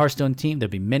team, but the Hearthstone team.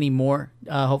 There'll be many more,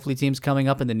 hopefully, teams coming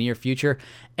up in the near future.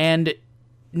 And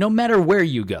no matter where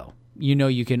you go, you know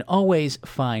you can always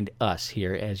find us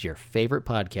here as your favorite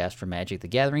podcast for Magic the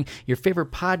Gathering, your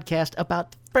favorite podcast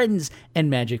about friends and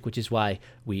Magic, which is why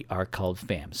we are called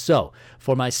FAM. So,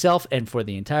 for myself and for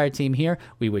the entire team here,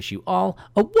 we wish you all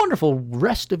a wonderful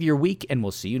rest of your week, and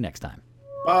we'll see you next time.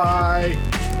 Bye.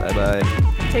 Bye-bye.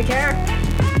 Take care.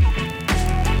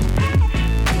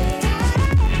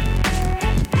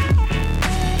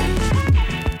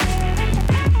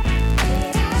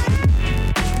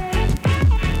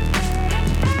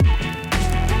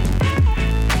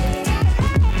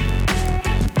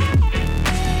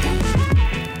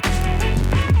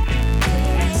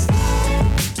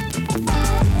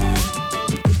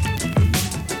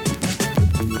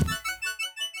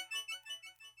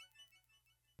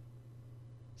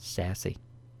 Sassy.